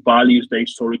she values the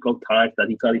historical ties that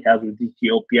Italy has with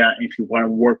Ethiopia, and she want to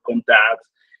work on that.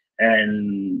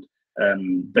 And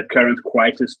the current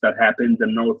crisis that happened in the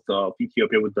north of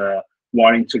Ethiopia with the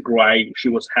war in Tigray, she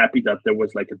was happy that there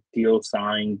was like a deal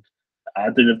signed.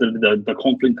 The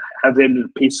conflict has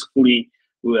ended peacefully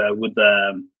with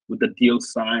the deal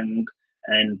signed,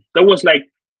 and that was like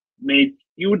made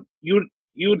you'd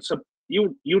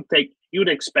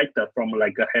expect that from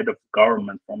like a head of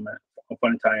government, from an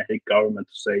Italian head government,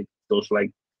 to say those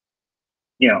like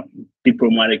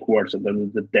diplomatic words at the end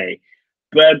of the day.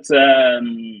 But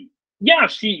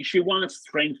she want to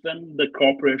strengthen the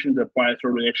cooperation, the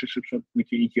bilateral relationships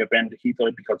between Ethiopia and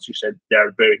Italy, because she said they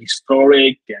are very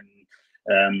historic, and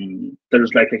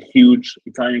There's like a huge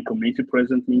Italian community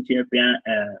present in Ethiopia,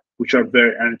 which are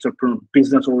very entrepreneur,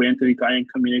 business-oriented Italian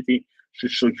community. So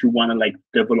she want to like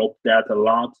develop that a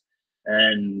lot,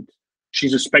 and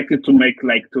she's expected to make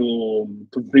like to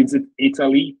visit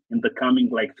Italy in the coming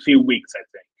like few weeks, I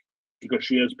think, because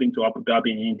she has been to Abu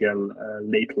Dhabi and India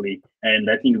lately, and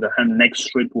I think her next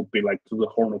trip would be like to the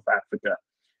Horn of Africa.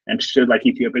 And she said like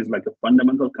Ethiopia is like a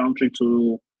fundamental country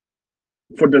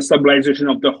for the stabilization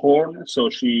of the Horn. So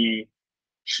she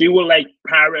will like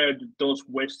parrot those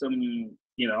Western,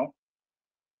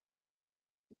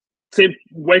 say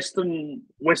Western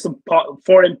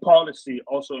foreign policy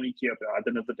also in Ethiopia. At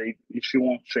the end of the day, she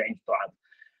won't change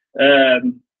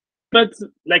that. But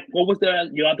like, what was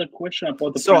your other question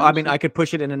about the? So I mean, I could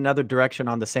push it in another direction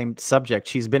on the same subject.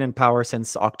 She's been in power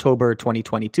since October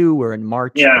 2022. We're in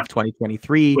March of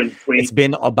 2023. It's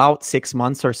been about 6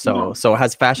 months or so. So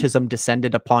has fascism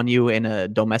descended upon you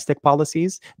in domestic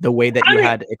policies the way that you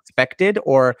had expected,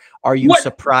 or are you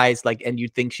surprised? Like, and you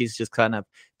think she's just kind of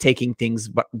taking things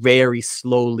very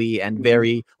slowly and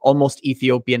very almost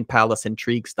Ethiopian palace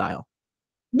intrigue style?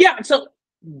 Yeah. So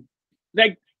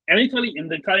like. And in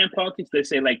the Italian politics, they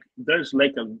say like there's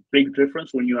like a big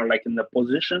difference when you are like in the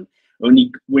position when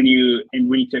you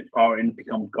take power and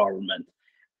become government.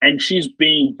 And she's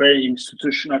being very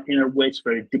institutional in her ways,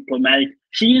 very diplomatic.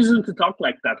 She used to talk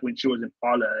like that when she was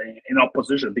in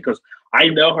opposition, because I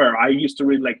know her. I used to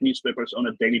read like newspapers on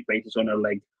a daily basis on her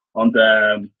like on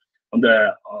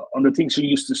the things she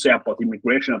used to say about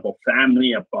immigration, about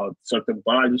family, about certain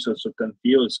values or certain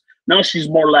views. Now she's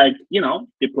more like,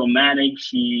 diplomatic.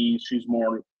 She's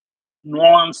more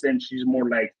nuanced, and she's more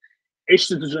like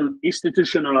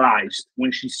institutionalized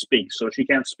when she speaks. So she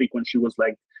can't speak when she was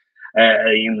like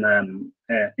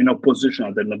in opposition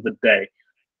at the end of the day.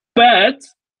 But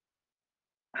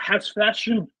has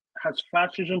fascism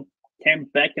came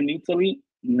back in Italy?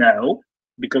 No,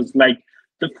 because like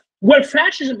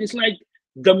fascism is like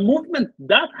the movement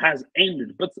that has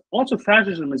ended, but also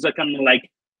fascism is a kind of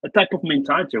like a type of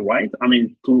mentality, right? I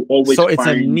mean, to always. So it's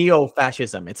a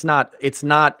neo-fascism. It's not like it's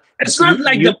not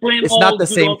the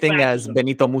same thing as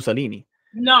Benito Mussolini.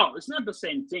 No, it's not the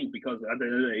same thing, because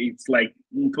it's like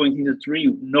in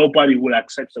 2023 nobody will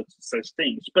accept such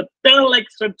things. But there are like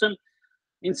certain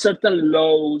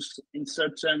laws, in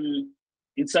certain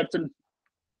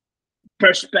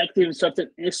perspectives,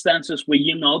 certain instances where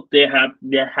they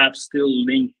have still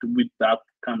linked with that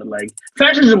kind of like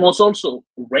fascism was also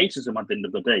racism at the end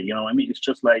of the day. You know what I mean? It's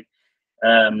just like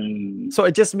so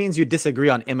it just means you disagree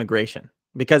on immigration,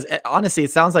 because honestly,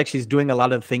 it sounds like she's doing a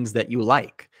lot of things that you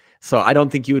like. So I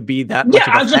don't think you would be that much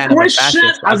of a fan of a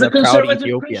fascist, as a conservative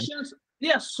Ethiopian.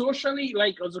 Yeah, socially,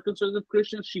 like as a conservative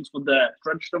Christian, she's for the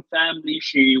traditional family.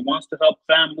 She wants to help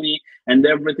family and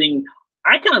everything.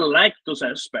 I kind of like those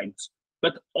aspects.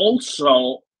 But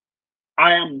also,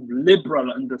 I am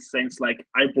liberal in the sense, like,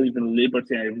 I believe in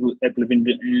liberty, I believe in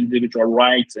individual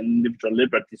rights and individual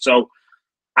liberty. So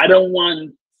I don't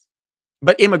want.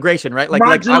 But immigration, right? Like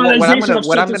what I'm gonna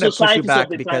push you back,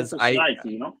 because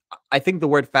I think the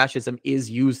word fascism is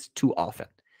used too often.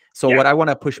 So what I want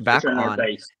to push back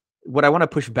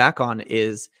on,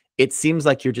 is it seems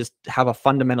like you just have a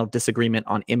fundamental disagreement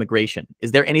on immigration.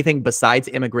 Is there anything besides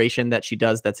immigration that she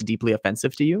does that's deeply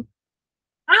offensive to you?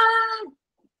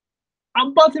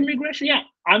 About immigration, yeah.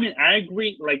 I mean, I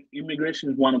agree. Like,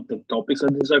 immigration is one of the topics I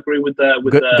disagree with.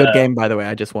 Good game, by the way.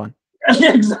 I just won.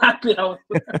 Exactly.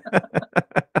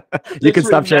 You can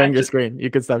stop sharing your screen. You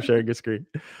can stop sharing your screen.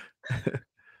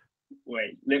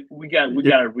 Wait, we got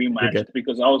a rematch,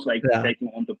 because I was like taking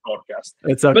on the podcast.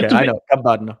 It's okay. I know.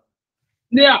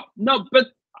 Yeah, no, but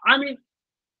I mean,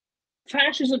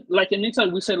 fascism, like in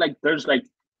Italy, we say like there's like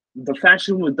the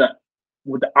fascism with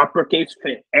the uppercase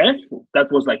F.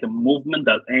 That was like a movement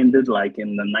that ended like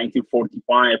in the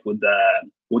 1945 with the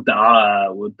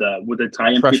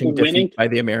Italian people winning by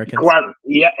the Americans.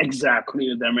 Yeah,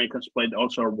 exactly. The Americans played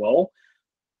also a role.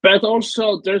 But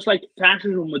also there's like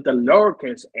fascism with the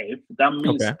lowercase f. That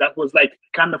means that was like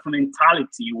kind of a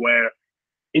mentality where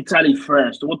Italy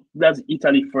first. What does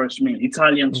Italy first mean?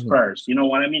 Italians first. You know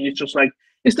what I mean? It's just like,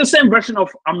 it's the same version of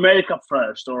America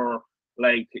first, or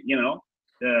like,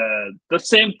 the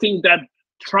same thing that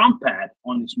Trump had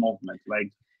on his movement.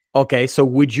 Like, okay, so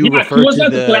would you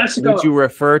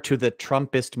refer to the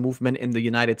Trumpist movement in the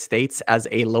United States as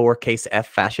a lowercase f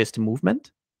fascist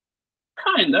movement?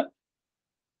 Kinda.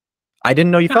 I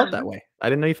didn't know you felt that way. I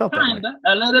didn't know you felt that way.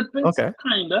 A little bit. Okay.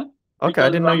 Kinda. Okay, I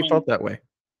didn't know you felt that way.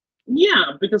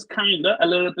 Yeah, because kinda a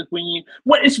little bit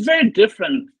it's very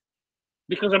different,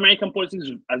 because American politics,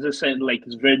 as I said, like,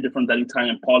 it's very different than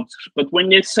Italian politics. But when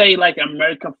they say like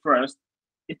America first,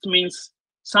 it means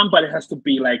somebody has to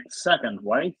be like second,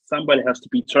 right? Somebody has to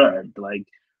be third. Like,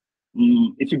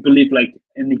 if you believe like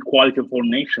in equality of all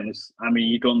nations, I mean,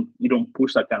 you don't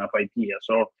push that kind of idea.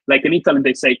 So, like in Italy,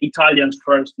 they say Italians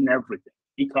first in everything.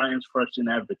 Italians first in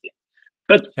everything.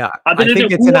 But Yeah, at the I end of the think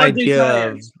day, it's who an are the idea of,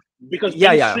 Italians? Because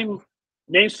yeah.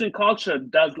 mainstream culture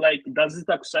does it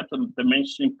accept the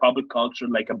mainstream public culture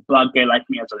like a black guy like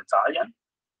me as an Italian?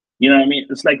 You know what I mean?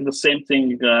 It's like the same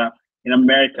thing in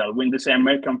America when they say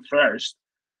American first.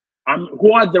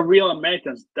 Who are the real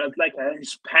Americans? That like a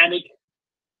Hispanic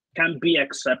can be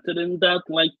accepted in that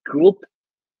like group.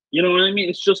 You know what I mean?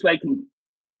 It's just like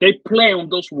they play on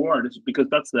those words because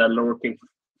that's the lowercase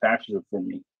fascism for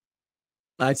me.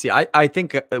 I see. I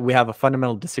think we have a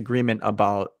fundamental disagreement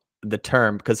about the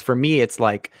term, because for me, it's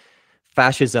like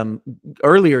fascism.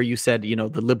 Earlier, you said,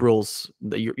 the liberals,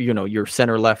 your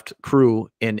center left crew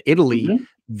in Italy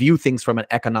view things from an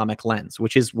economic lens,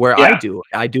 which is where I Yeah, do.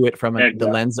 I do it from the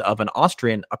exactly. lens of an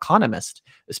Austrian economist,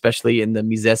 especially in the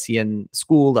Misesian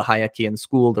school, the Hayekian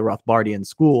school, the Rothbardian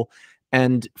school.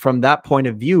 And from that point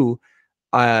of view,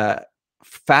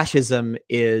 fascism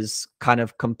is kind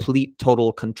of complete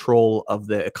total control of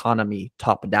the economy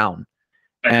top down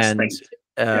By the and state.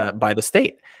 Yeah. by the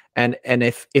state. And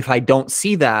if I don't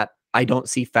see that, I don't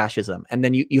see fascism. And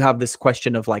then you have this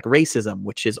question of like racism,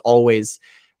 which is always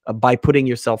by putting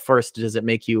yourself first, does it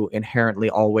make you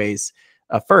inherently always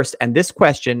first? And this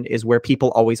question is where people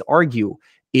always argue,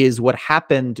 is what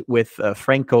happened with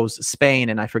Franco's Spain,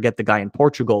 and I forget the guy in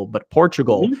Portugal, but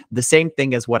Portugal, the same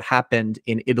thing as what happened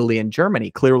in Italy and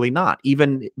Germany? Clearly not.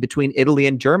 Even between Italy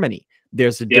and Germany,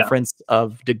 there's a difference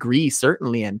of degree,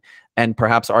 certainly, and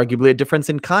perhaps arguably a difference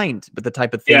in kind, but the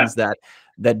type of things that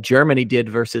Germany did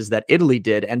versus that Italy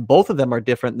did, and both of them are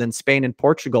different than Spain and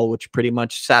Portugal, which pretty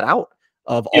much sat out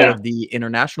of all of the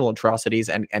international atrocities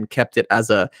and kept it as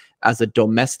a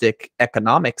domestic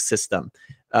economic system,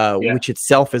 which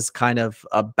itself is kind of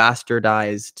a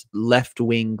bastardized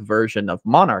left-wing version of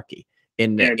monarchy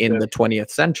in the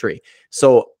 20th century.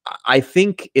 So I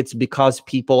think it's because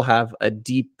people have a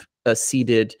deep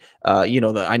seated,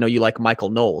 I know you like Michael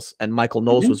Knowles, and Michael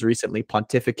Knowles was recently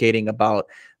pontificating about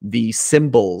the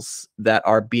symbols that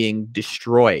are being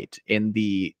destroyed in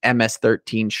the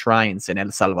MS-13 shrines in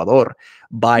El Salvador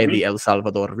by the El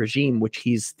Salvador regime, which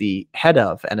he's the head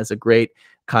of, and is a great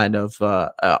kind of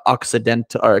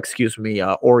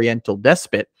Oriental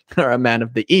despot or a man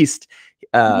of the East.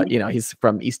 He's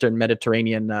from Eastern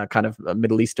Mediterranean, kind of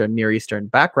Middle Eastern, Near Eastern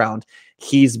background.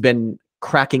 He's been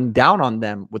cracking down on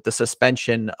them with the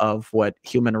suspension of what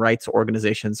human rights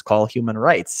organizations call human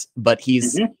rights, but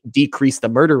he's decreased the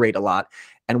murder rate a lot.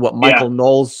 And what Michael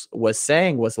Knowles was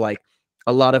saying was like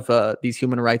a lot of these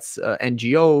human rights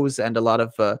NGOs and a lot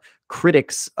of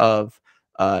critics of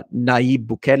Nayib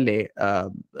Bukele,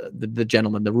 the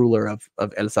gentleman, the ruler of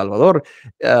El Salvador,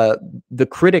 the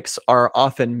critics are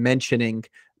often mentioning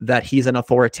that he's an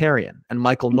authoritarian. And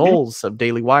Michael Knowles of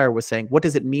Daily Wire was saying, what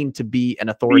does it mean to be an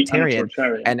authoritarian?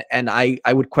 And I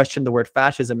would question the word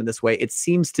fascism in this way. It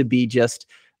seems to be just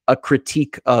a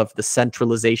critique of the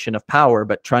centralization of power,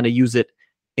 but trying to use it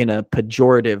in a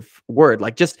pejorative word,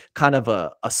 like just kind of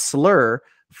a slur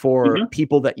for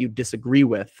people that you disagree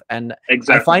with. And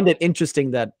I find it interesting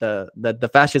that the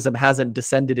fascism hasn't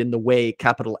descended in the way,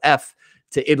 capital F,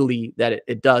 to Italy that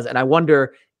it does. And I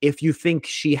wonder if you think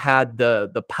she had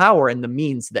the power and the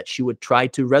means that she would try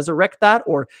to resurrect that,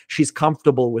 or she's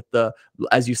comfortable with the,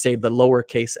 as you say, the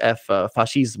lowercase f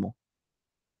fascismo.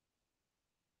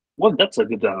 Well, that's a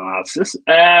good analysis.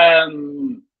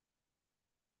 I'm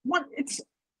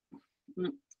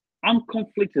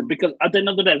conflicted because at the end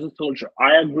of the day, as I told you,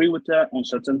 I agree with her on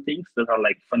certain things that are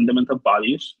like fundamental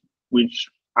values, which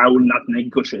I will not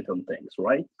negotiate on things,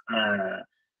 right?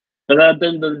 But at the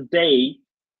end of the day,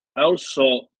 I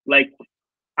also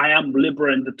I am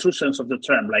liberal in the true sense of the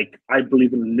term. Like, I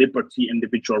believe in liberty,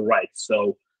 individual rights.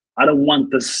 So I don't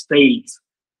want the state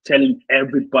telling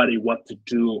everybody what to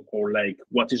do or like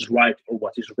what is right or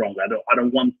what is wrong. I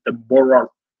don't want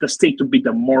the state to be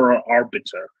the moral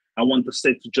arbiter. I want the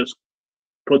state to just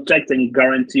protect and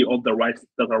guarantee all the rights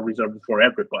that are reserved for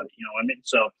everybody. You know what I mean?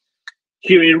 So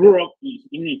here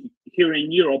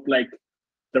in Europe, like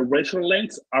the racial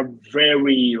lines are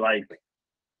very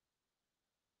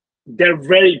they're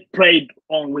very played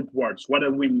on with words. What do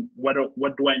I mean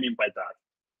by that?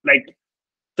 Like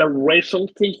the racial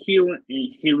thing here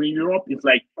in Europe is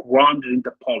like grounded in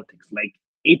the politics. Like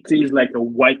it is like a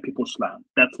white people's land.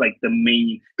 That's like the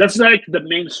main. That's like the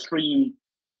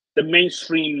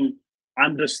mainstream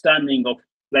understanding of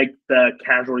like the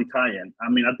casual Italian. I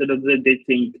mean, at the end of the day, they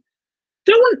think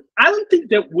they will. I don't think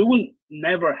that we will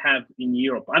never have in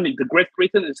Europe. I mean, the Great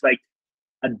Britain is like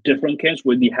a different case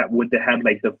where they had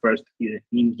like the first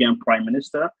Indian prime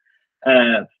minister,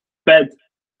 but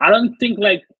I don't think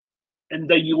like in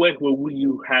the US where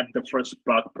you had the first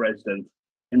black president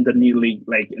in the nearly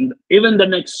like even the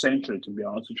next century, to be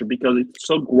honest with you, because it's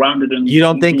so grounded in. You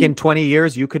don't think in 20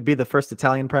 years you could be the first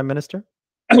Italian prime minister?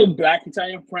 Black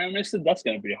Italian prime minister? That's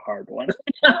gonna be a hard one.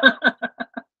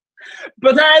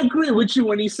 But I agree with you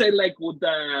when you say like with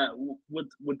the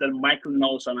Michael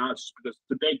Knowles analysis, because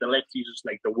today the left uses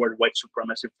like the word white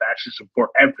supremacy, fascism for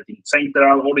everything, saying there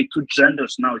are only two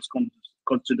genders now. It's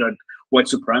considered white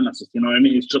supremacist. You know what I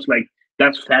mean? It's just like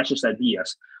that's fascist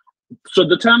ideas. So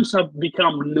the terms have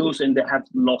become loose and they have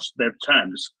lost their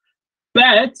terms.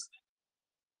 But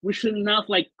we should not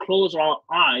like close our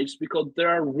eyes, because there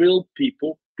are real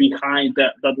people behind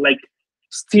that like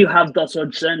still have that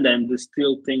agenda, and they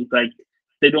still think like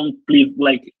they don't believe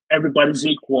like everybody's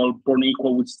equal, born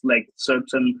equal with like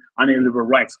certain unalienable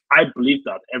rights. I believe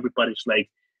that everybody's like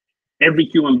every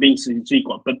human being is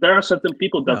equal, but there are certain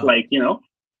people that like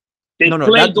they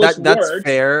play those that's words.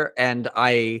 fair, and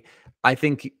I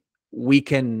think we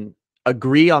can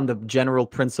agree on the general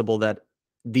principle that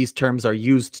these terms are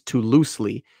used too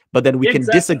loosely, but then we can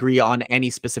disagree on any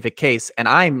specific case. And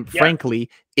I'm frankly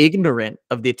ignorant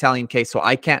of the Italian case, so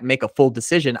I can't make a full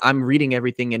decision. I'm reading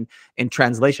everything in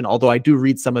translation, although I do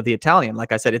read some of the Italian.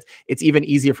 Like I said, it's even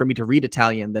easier for me to read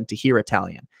Italian than to hear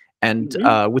Italian. And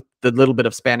with the little bit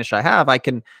of Spanish I have, I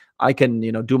can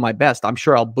do my best. I'm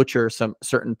sure I'll butcher some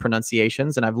certain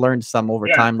pronunciations, and I've learned some over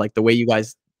time, like the way you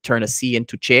guys turn a C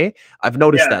into che. I've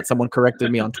noticed that. Someone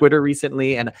corrected me on Twitter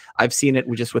recently, and I've seen it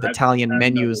just with Italian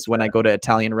menus when I go to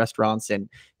Italian restaurants in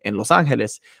Los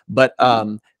Angeles. But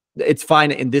it's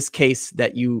fine in this case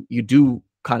that you do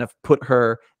kind of put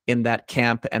her in that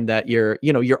camp, and that you're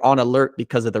on alert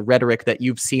because of the rhetoric that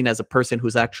you've seen as a person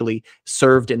who's actually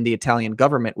served in the Italian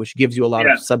government, which gives you a lot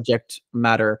of subject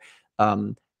matter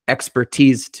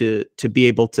expertise to be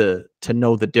able to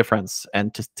know the difference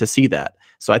and to see that.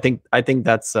 So I think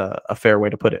that's a fair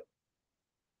way to put it.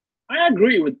 I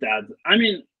agree with that. I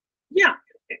mean, yeah,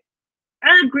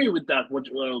 I agree with that.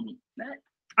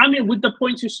 I mean, with the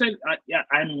points you said,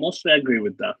 I mostly agree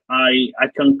with that. I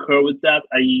concur with that.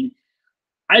 I mean,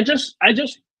 at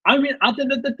the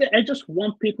end of the day, I just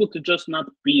want people to just not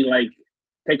be like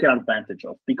taken advantage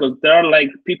of, because there are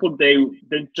like people, they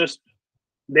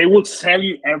will sell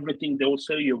you everything. They will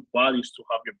sell you your values to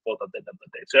have your vote at the end of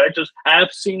the day. So I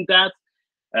have seen that,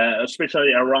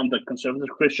 especially around the conservative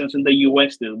Christians in the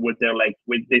US, where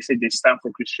they say they stand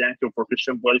for Christianity or for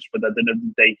Christian values, but at the end of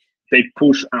the day, they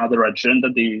push another agenda.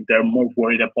 They're more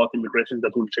worried about immigration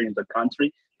that will change the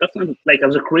country. That's not like,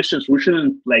 as a Christians, we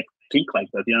shouldn't like think like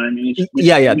that. You know what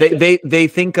I mean? They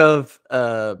think of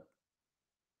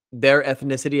their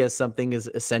ethnicity as something is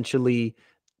essentially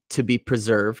to be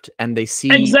preserved, and they see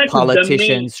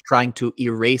politicians trying to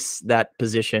erase that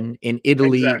position. In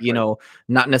Italy,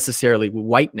 not necessarily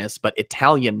whiteness, but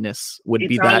Italianness would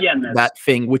be that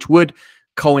thing, which would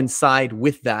coincide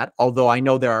with that. Although I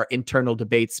know there are internal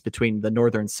debates between the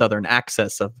northern southern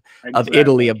axis of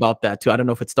Italy about that too. I don't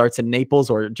know if it starts in Naples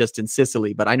or just in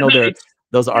Sicily, but I know there are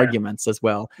those arguments as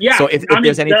well. So if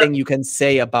there's anything you can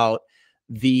say about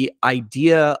the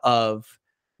idea of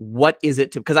what is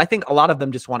it to, because I think a lot of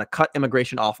them just want to cut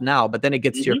immigration off now, but then it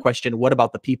gets to your question, what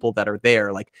about the people that are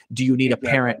there? Like, do you need a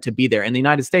parent to be there? In the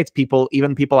United States,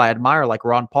 even people I admire, like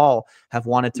Ron Paul, have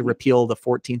wanted to repeal the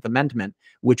 14th Amendment,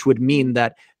 which would mean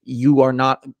that you are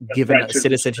not given a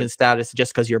citizenship status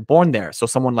just because you're born there. So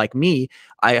someone like me,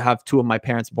 I have two of my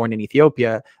parents born in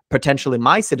Ethiopia. Potentially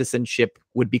my citizenship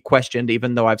would be questioned,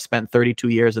 even though I've spent 32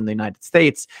 years in the United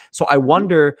States. So I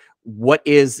wonder, what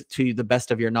is, to the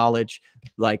best of your knowledge,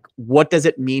 like, what does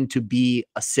it mean to be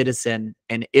a citizen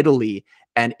in Italy?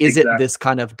 And is it this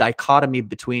kind of dichotomy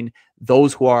between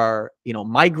those who are,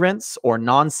 migrants or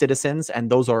non-citizens and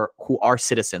those who are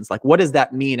citizens? Like, what does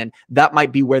that mean? And that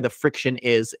might be where the friction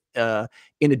is, in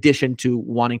addition to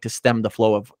wanting to stem the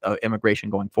flow of immigration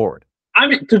going forward. I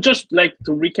mean, to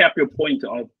recap your point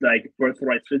of like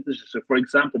birthright citizenship, for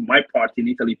example, my party in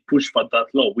Italy pushed for that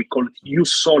law. We call it ius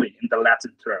soli in the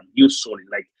Latin term, ius soli,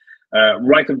 like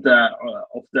right of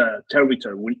the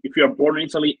territory. If you are born in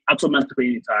Italy,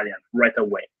 automatically Italian right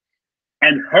away.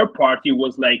 And her party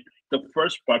was like the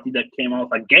first party that came out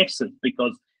against it,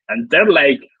 and they're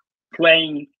like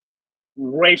playing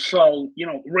racial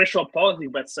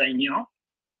politics, but saying,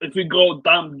 if we go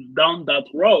down that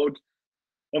road,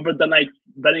 over the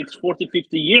next 40,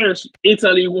 50 years,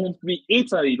 Italy won't be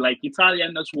Italy. Like,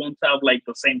 Italians won't have like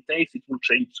the same taste. It will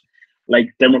change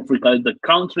like democratically the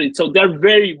country. So they're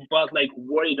very but like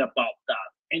worried about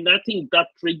that, and I think that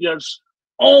triggers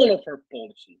all of our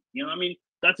policy. You know what I mean?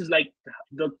 That is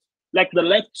the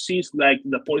left sees like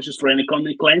the policies for an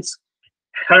economic lens.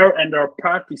 Her and her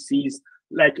party sees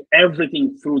like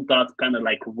everything through that kind of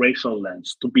like racial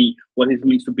lens, to be what it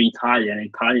means to be Italian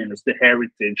is the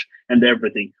heritage and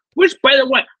everything. Which, by the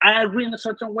way, I agree in a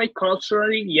certain way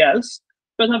culturally, yes.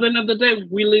 But at the end of the day,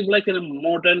 we live like in a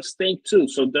modern state too.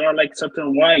 So there are like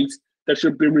certain rights that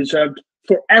should be reserved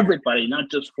for everybody, not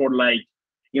just for like,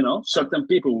 certain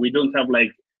people. We don't have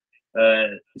like,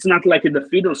 it's not like in the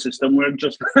feudal system. We're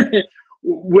just,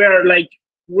 we're like,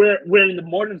 we're in the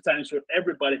modern times where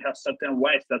everybody has certain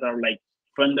rights that are like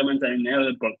fundamental and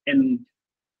inalienable. And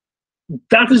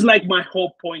that is like my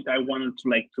whole point. I wanted to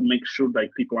make sure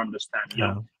like people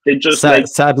understand. They just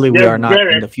sadly we are not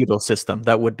in the feudal system.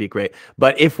 That would be great,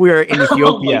 but if we're in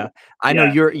Ethiopia, I know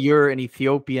you're an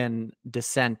Ethiopian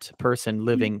descent person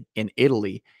living in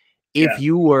Italy. If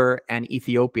you were an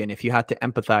Ethiopian, if you had to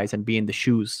empathize and be in the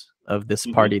shoes of this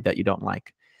party that you don't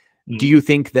like, do you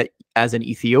think that as an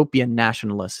Ethiopian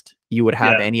nationalist, you would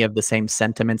have any of the same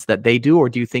sentiments that they do? Or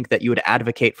do you think that you would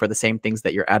advocate for the same things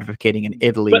that you're advocating in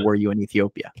Italy were you in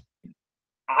Ethiopia?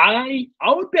 I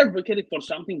would be advocating for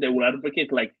something that would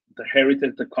advocate like the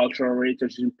heritage, the cultural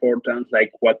heritage is important,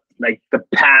 like the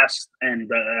past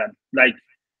and like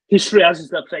history has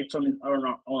its effects on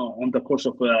the course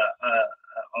of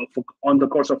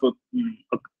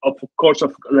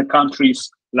the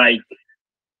country's like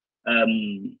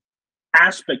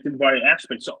aspect in various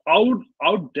aspects. So I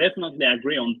would definitely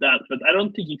agree on that, but I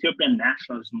don't think Ethiopian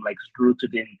nationalism like is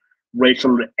rooted in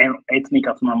racial and ethnic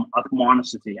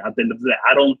ethnicity. At the end of the day,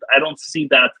 I don't see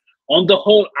that on the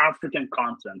whole African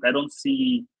continent. I don't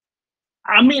see.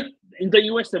 I mean, in the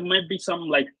US there might be some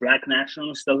like black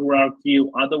nationalists that will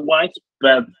argue otherwise,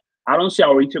 but I don't see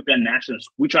our Ethiopian nationalists,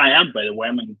 which I am, by the way,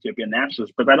 I'm an Ethiopian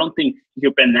nationalist, but I don't think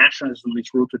Ethiopian nationalism is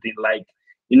rooted in like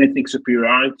in ethnic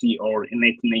superiority or in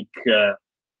ethnic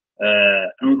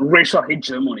racial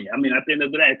hegemony. I mean, at the end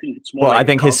of the day, I think it's more. Well, like I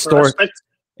think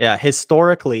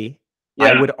historically,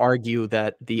 I would argue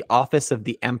that the office of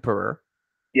the emperor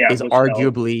is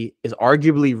arguably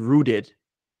rooted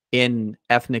in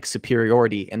ethnic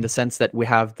superiority, in the sense that we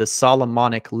have the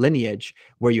Solomonic lineage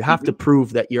where you have to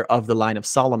prove that you're of the line of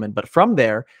Solomon. But from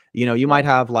there, you might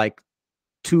have like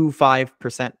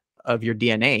 5% of your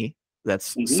DNA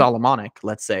that's Solomonic,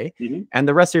 let's say, and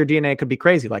the rest of your DNA could be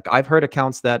crazy. Like I've heard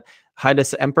accounts that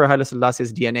Emperor Haile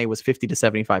Selassie's DNA was 50 to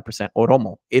 75%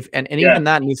 Oromo. Even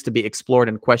that needs to be explored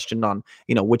and questioned on,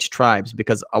 which tribes,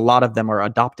 because a lot of them are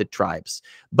adopted tribes.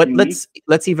 But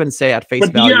let's even say at face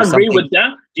value. Do you agree with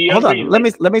that? Hold on.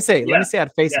 Let me say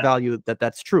at face value that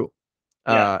that's true.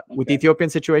 With the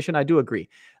Ethiopian situation, I do agree,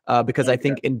 because I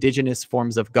think indigenous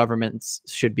forms of governments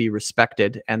should be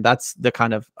respected, and that's the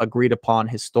kind of agreed upon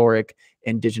historic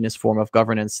indigenous form of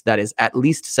governance that is at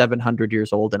least 700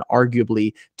 years old and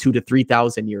arguably 2,000 to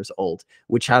 3,000 years old,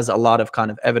 which has a lot of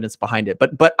kind of evidence behind it.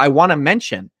 But I want to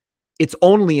mention, it's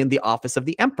only in the office of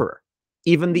the emperor.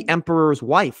 Even the emperor's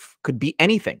wife could be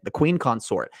anything, the queen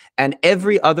consort, and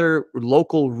every other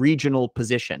local regional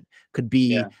position could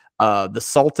be the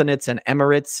sultanates and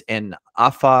emirates in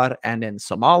Afar and in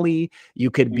Somali. You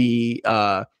could be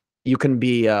you can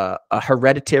be a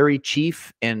hereditary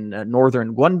chief in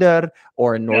northern Gondar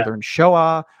or in northern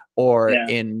Shoa or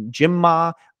in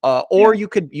Jimma. Or you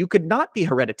could not be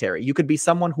hereditary. You could be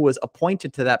someone who was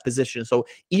appointed to that position. So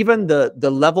even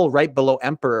the level right below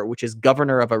emperor, which is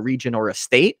governor of a region or a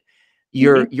state,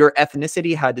 your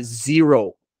ethnicity had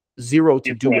zero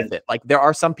to do with it. Like there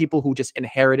are some people who just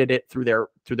inherited it through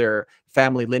their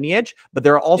family lineage, but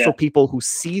there are also people who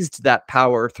seized that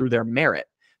power through their merit,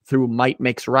 through might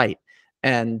makes right.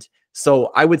 And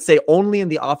so I would say only in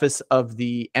the office of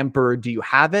the emperor do you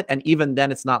have it. And even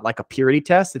then it's not like a purity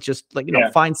test. It's just like,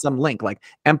 find some link. Like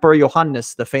Emperor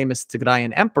Yohannes, the famous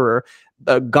Tigrayan emperor,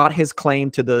 got his claim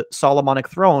to the Solomonic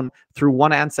throne through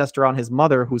one ancestor on his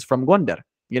mother who's from Gondar.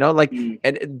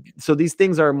 And so these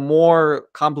things are more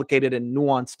complicated and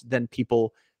nuanced than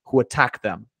people who attack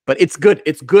them. But it's good.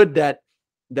 It's good that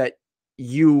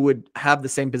you would have the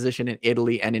same position in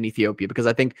Italy and in Ethiopia, because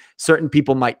I think certain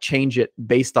people might change it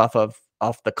based off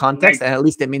the context, and at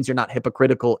least it means you're not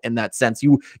hypocritical in that sense.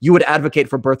 You would advocate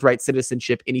for birthright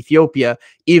citizenship in Ethiopia,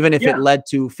 even if it led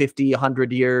to 50,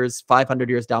 100 years, 500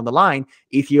 years down the line,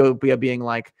 Ethiopia being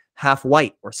like half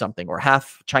white or something, or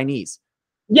half Chinese.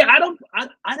 Yeah, I don't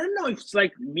know if it's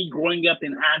like me growing up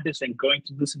in Andes and going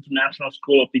to this international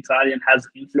school of Italian has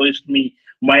influenced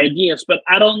my ideas, but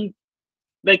I don't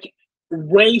like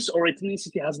race or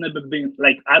ethnicity has never been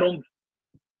like, I don't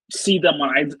see them.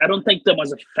 I don't take them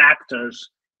as a factors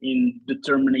in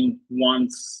determining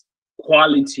one's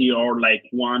quality or like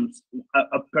one's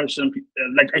a person,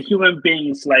 like a human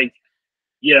being's like,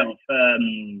 you know,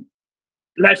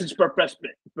 license per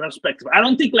perspective. I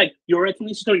don't think like your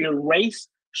ethnicity or your race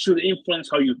should influence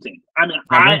how you think. I mean,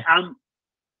 I am.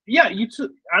 Yeah, you too.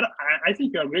 I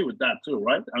think you agree with that too,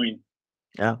 right? I mean,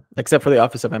 yeah, except for the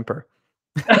office of emperor.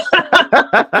 That's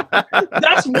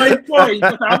my point.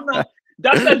 But I'm not.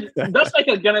 That's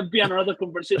like gonna be another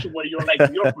conversation where you're for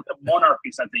the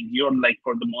monarchies. I think you're like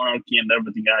for the monarchy and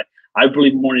everything. I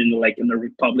believe more in the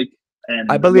republic.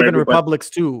 And I believe in republics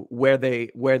too, where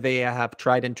they have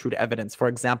tried and true evidence. For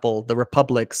example, the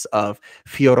republics of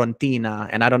Fiorentina,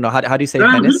 and I don't know how do you say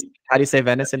Venice? How do you say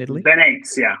Venice in Italy?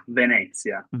 Venezia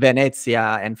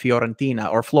and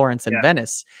Fiorentina, or Florence and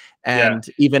Venice, and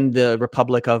even the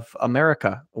Republic of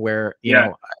America, where you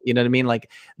know what I mean, like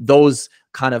those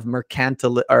kind of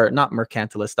mercantilist, or not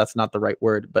mercantilist, that's not the right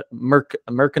word, but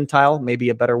mercantile, maybe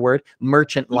a better word,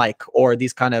 merchant-like, or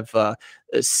these kind of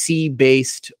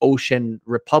sea-based ocean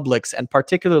republics, and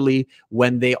particularly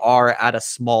when they are at a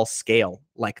small scale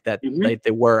like that, like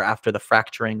they were after the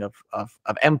fracturing of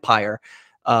empire.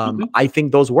 I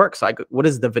think those work. So what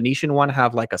does the Venetian one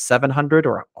have, like a 700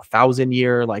 or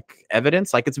 1,000-year like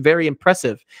evidence? Like, it's very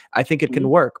impressive. I think it can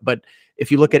work. But if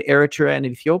you look at Eritrea and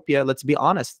Ethiopia, let's be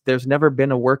honest, there's never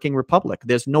been a working republic.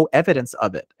 There's no evidence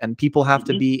of it, and people have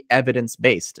to be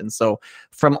evidence-based. And so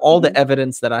from all the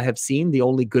evidence that I have seen, the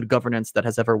only good governance that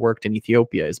has ever worked in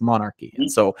Ethiopia is monarchy.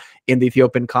 And so in the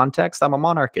Ethiopian context, I'm a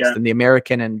monarchist. In the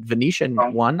American and Venetian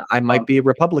one, I might be a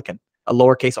Republican, a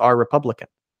lowercase r Republican.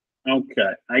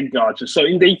 Okay, I got you. So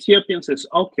in the Ethiopian says,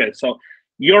 okay, so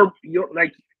you're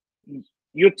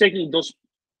taking those,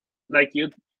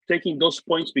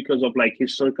 points because of like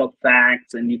historical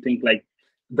facts, and you think like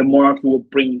the monarchy will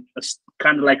bring a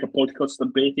kind of like a political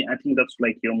stability. I think that's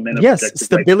like your main objective.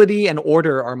 Stability and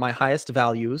order are my highest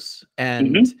values,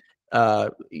 and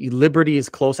liberty is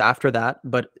close after that.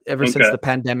 But ever since the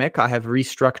pandemic, I have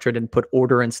restructured and put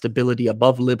order and stability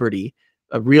above liberty.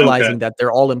 Realizing that they're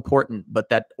all important, but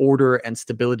that order and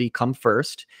stability come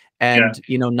first. And,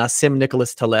 you know, Nassim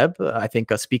Nicholas Taleb, I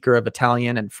think a speaker of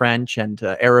Italian and French and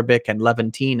Arabic and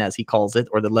Levantine, as he calls it,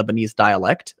 or the Lebanese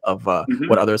dialect of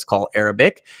what others call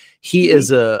Arabic. He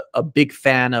is a big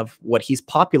fan of what he's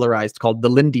popularized called the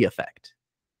Lindy effect.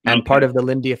 And part of the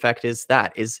Lindy effect is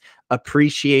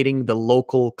appreciating the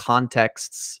local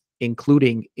contexts,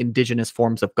 including indigenous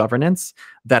forms of governance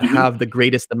that have the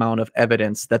greatest amount of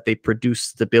evidence that they produce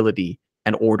stability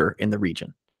and order in the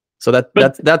region. So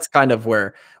that's kind of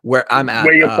where I'm at.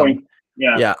 Where your point?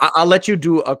 Yeah. I'll let you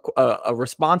do a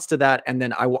response to that, and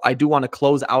then I do want to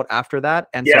close out after that.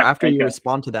 And so after you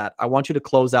respond to that, I want you to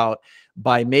close out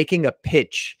by making a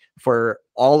pitch for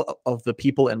all of the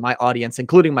people in my audience,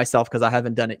 including myself, because I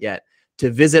haven't done it yet,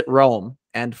 to visit Rome.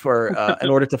 And for in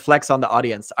order to flex on the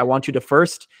audience, I want you to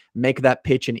first make that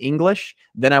pitch in English.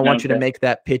 Then I want you to make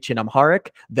that pitch in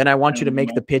Amharic. Then I want you to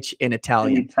make the pitch in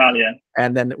Italian.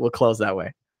 And then we'll close that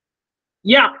way.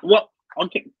 Yeah. Well,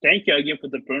 okay. Thank you again for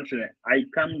the permission. I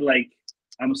kind of like,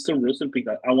 I'm still rusty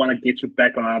because I want to get you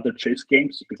back on other chess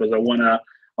games, because I want to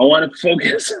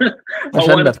focus. I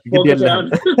want to focus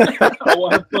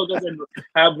and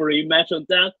have a rematch on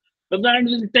that. But then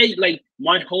the day, like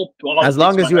my hope. As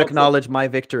long as you acknowledge my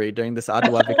victory during this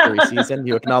Adwa victory season,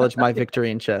 you acknowledge my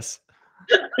victory in chess.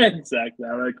 Exactly,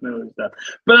 I acknowledge that.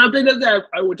 But at the end of that,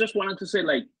 I would just wanted to say,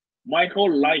 like, my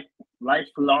whole life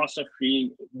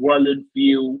philosophy,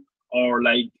 worldview, or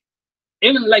like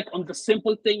even like on the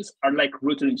simple things are like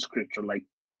rooted in scripture. Like,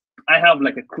 I have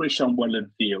like a Christian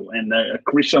worldview and a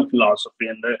Christian philosophy,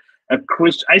 and a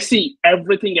Christian. I see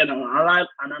everything and analyze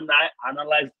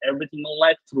everything in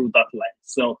life through that lens.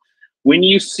 So when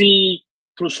you see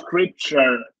through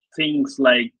scripture things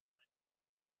like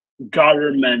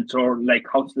government, or like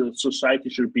how the society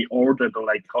should be ordered, or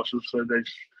like how society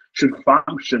should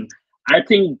function, I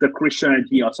think the Christian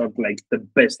ideas are like the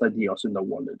best ideas in the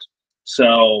world.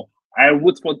 So I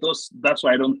would for those. That's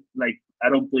why I don't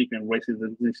believe in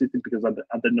racism, because at the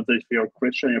end of the day, if you're a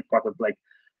Christian, you're part of like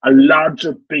a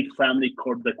larger big family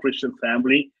called the Christian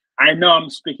family. I know I'm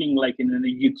speaking like in a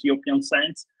Ethiopian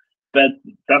sense, but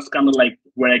that's kind of like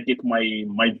where I get my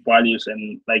values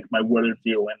and like my worldview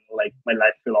and like my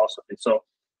life philosophy. So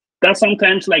that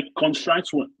sometimes like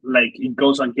constraints, like it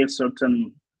goes against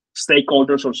certain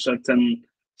stakeholders or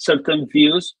certain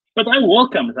views, but I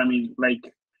welcome it. I mean, like,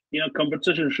 you know,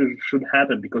 conversation should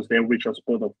happen because they reach us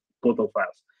both of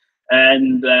us.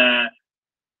 And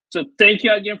So thank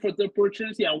you again for the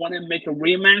opportunity. I want to make a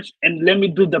rematch, and let me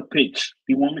do the pitch.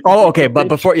 You want me to Oh, okay. But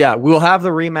before, yeah, we'll have the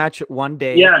rematch one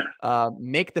day. Yeah.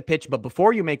 Make the pitch, but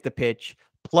before you make the pitch,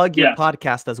 plug your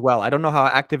podcast as well. I don't know how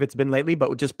active it's been lately,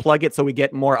 but just plug it so we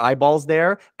get more eyeballs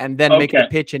there, and then make the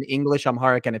pitch in English,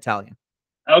 Amharic, and Italian.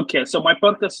 Okay, so my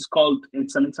podcast is called,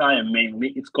 it's an Italian mainly,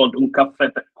 it's called Un Caffè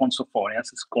con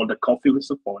Sofonyas. It's called A Coffee with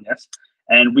Sofonyas.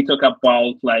 And we talk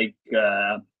about like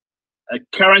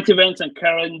current events and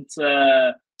current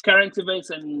events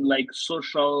and like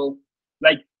social,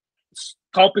 like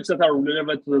topics that are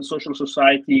relevant to the social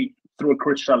society through a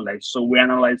Christian lens. So we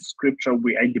analyze scripture.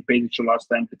 I debated you last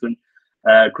time between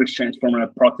Christians from a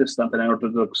Protestant and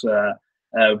Orthodox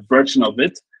version of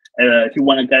it. If you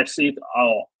want to guys see it,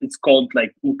 it's called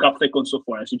like Un Caffè con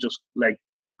Sofonyas. You just like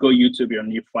go YouTube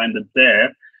and you find it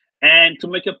there. And to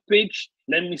make a pitch,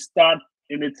 let me start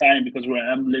in Italian because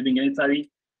I'm living in Italy.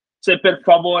 Se per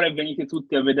favore venite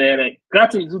tutti a vedere,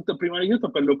 grazie di tutto prima di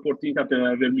tutto per l'opportunità per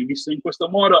avermi visto in questo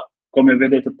modo. Come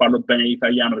vedete parlo bene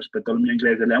italiano rispetto al mio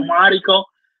inglese e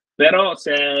amarico, però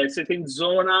se siete in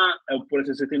zona oppure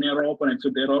se siete in Europa, nel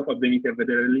sud Europa, venite a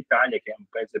vedere l'Italia, che è un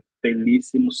paese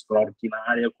bellissimo,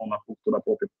 straordinario, con una cultura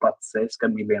proprio pazzesca,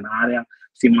 millenaria,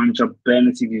 si mangia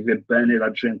bene, si vive bene, la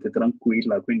gente è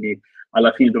tranquilla, quindi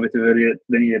alla fine dovete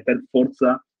venire per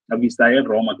forza a visitare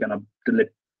Roma, che è una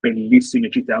delle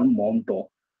bellissime città al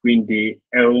mondo, quindi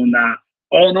è un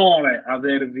onore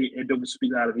avervi ed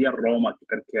ospitarvi a Roma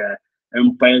perché è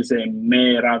un paese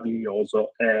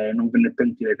meraviglioso e non ve ne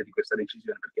pentirete di questa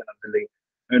decisione perché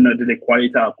è una delle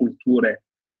qualità, culture,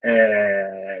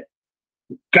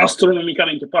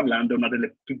 gastronomicamente parlando, è una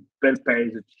delle più belle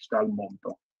paesi di città al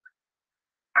mondo.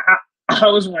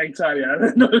 How was my Italian? I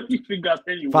don't know if you got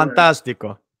any Fantastico.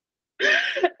 Words.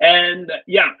 And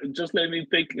yeah, just let me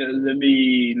say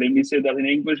that in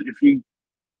English.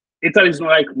 Italy is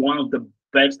like one of the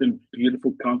best and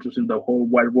beautiful countries in the whole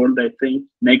wide world, I think,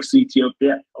 next to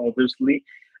Ethiopia, obviously.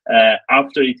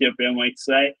 After Ethiopia, I might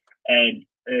say. And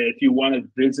if you want to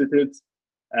visit it,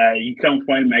 you can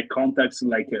find my contacts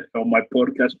like on my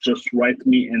podcast. Just write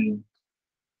me, and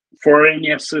for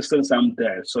any assistance, I'm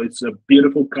there. So it's a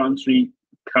beautiful country.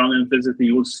 Come and visit.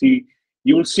 You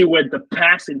will see where the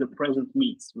past and the present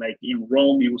meets. Like in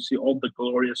Rome, you will see all the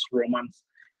glorious Romance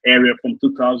area from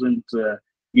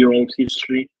 2,000-year-old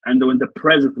history, and when the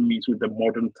present meets with the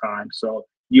modern time. So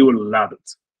you will love it.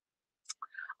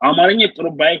 አማርኛ ጥሩ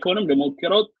ባይሆንም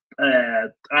ለሞክረው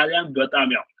ጣሊያን በጣም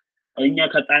ያው እኛ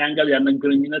ከጣሊያን ጋር ያለን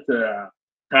ግንኙነት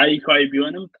ታሪካዊ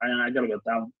ቢሆንም ጣሊያን ሀገር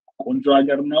በጣም ቆንጆ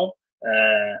ሀገር ነው።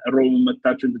 ሮም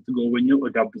መጣችሁ እንድትጎበኙ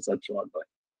እጋብዛችኋለሁ።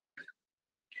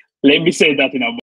 Let me say that in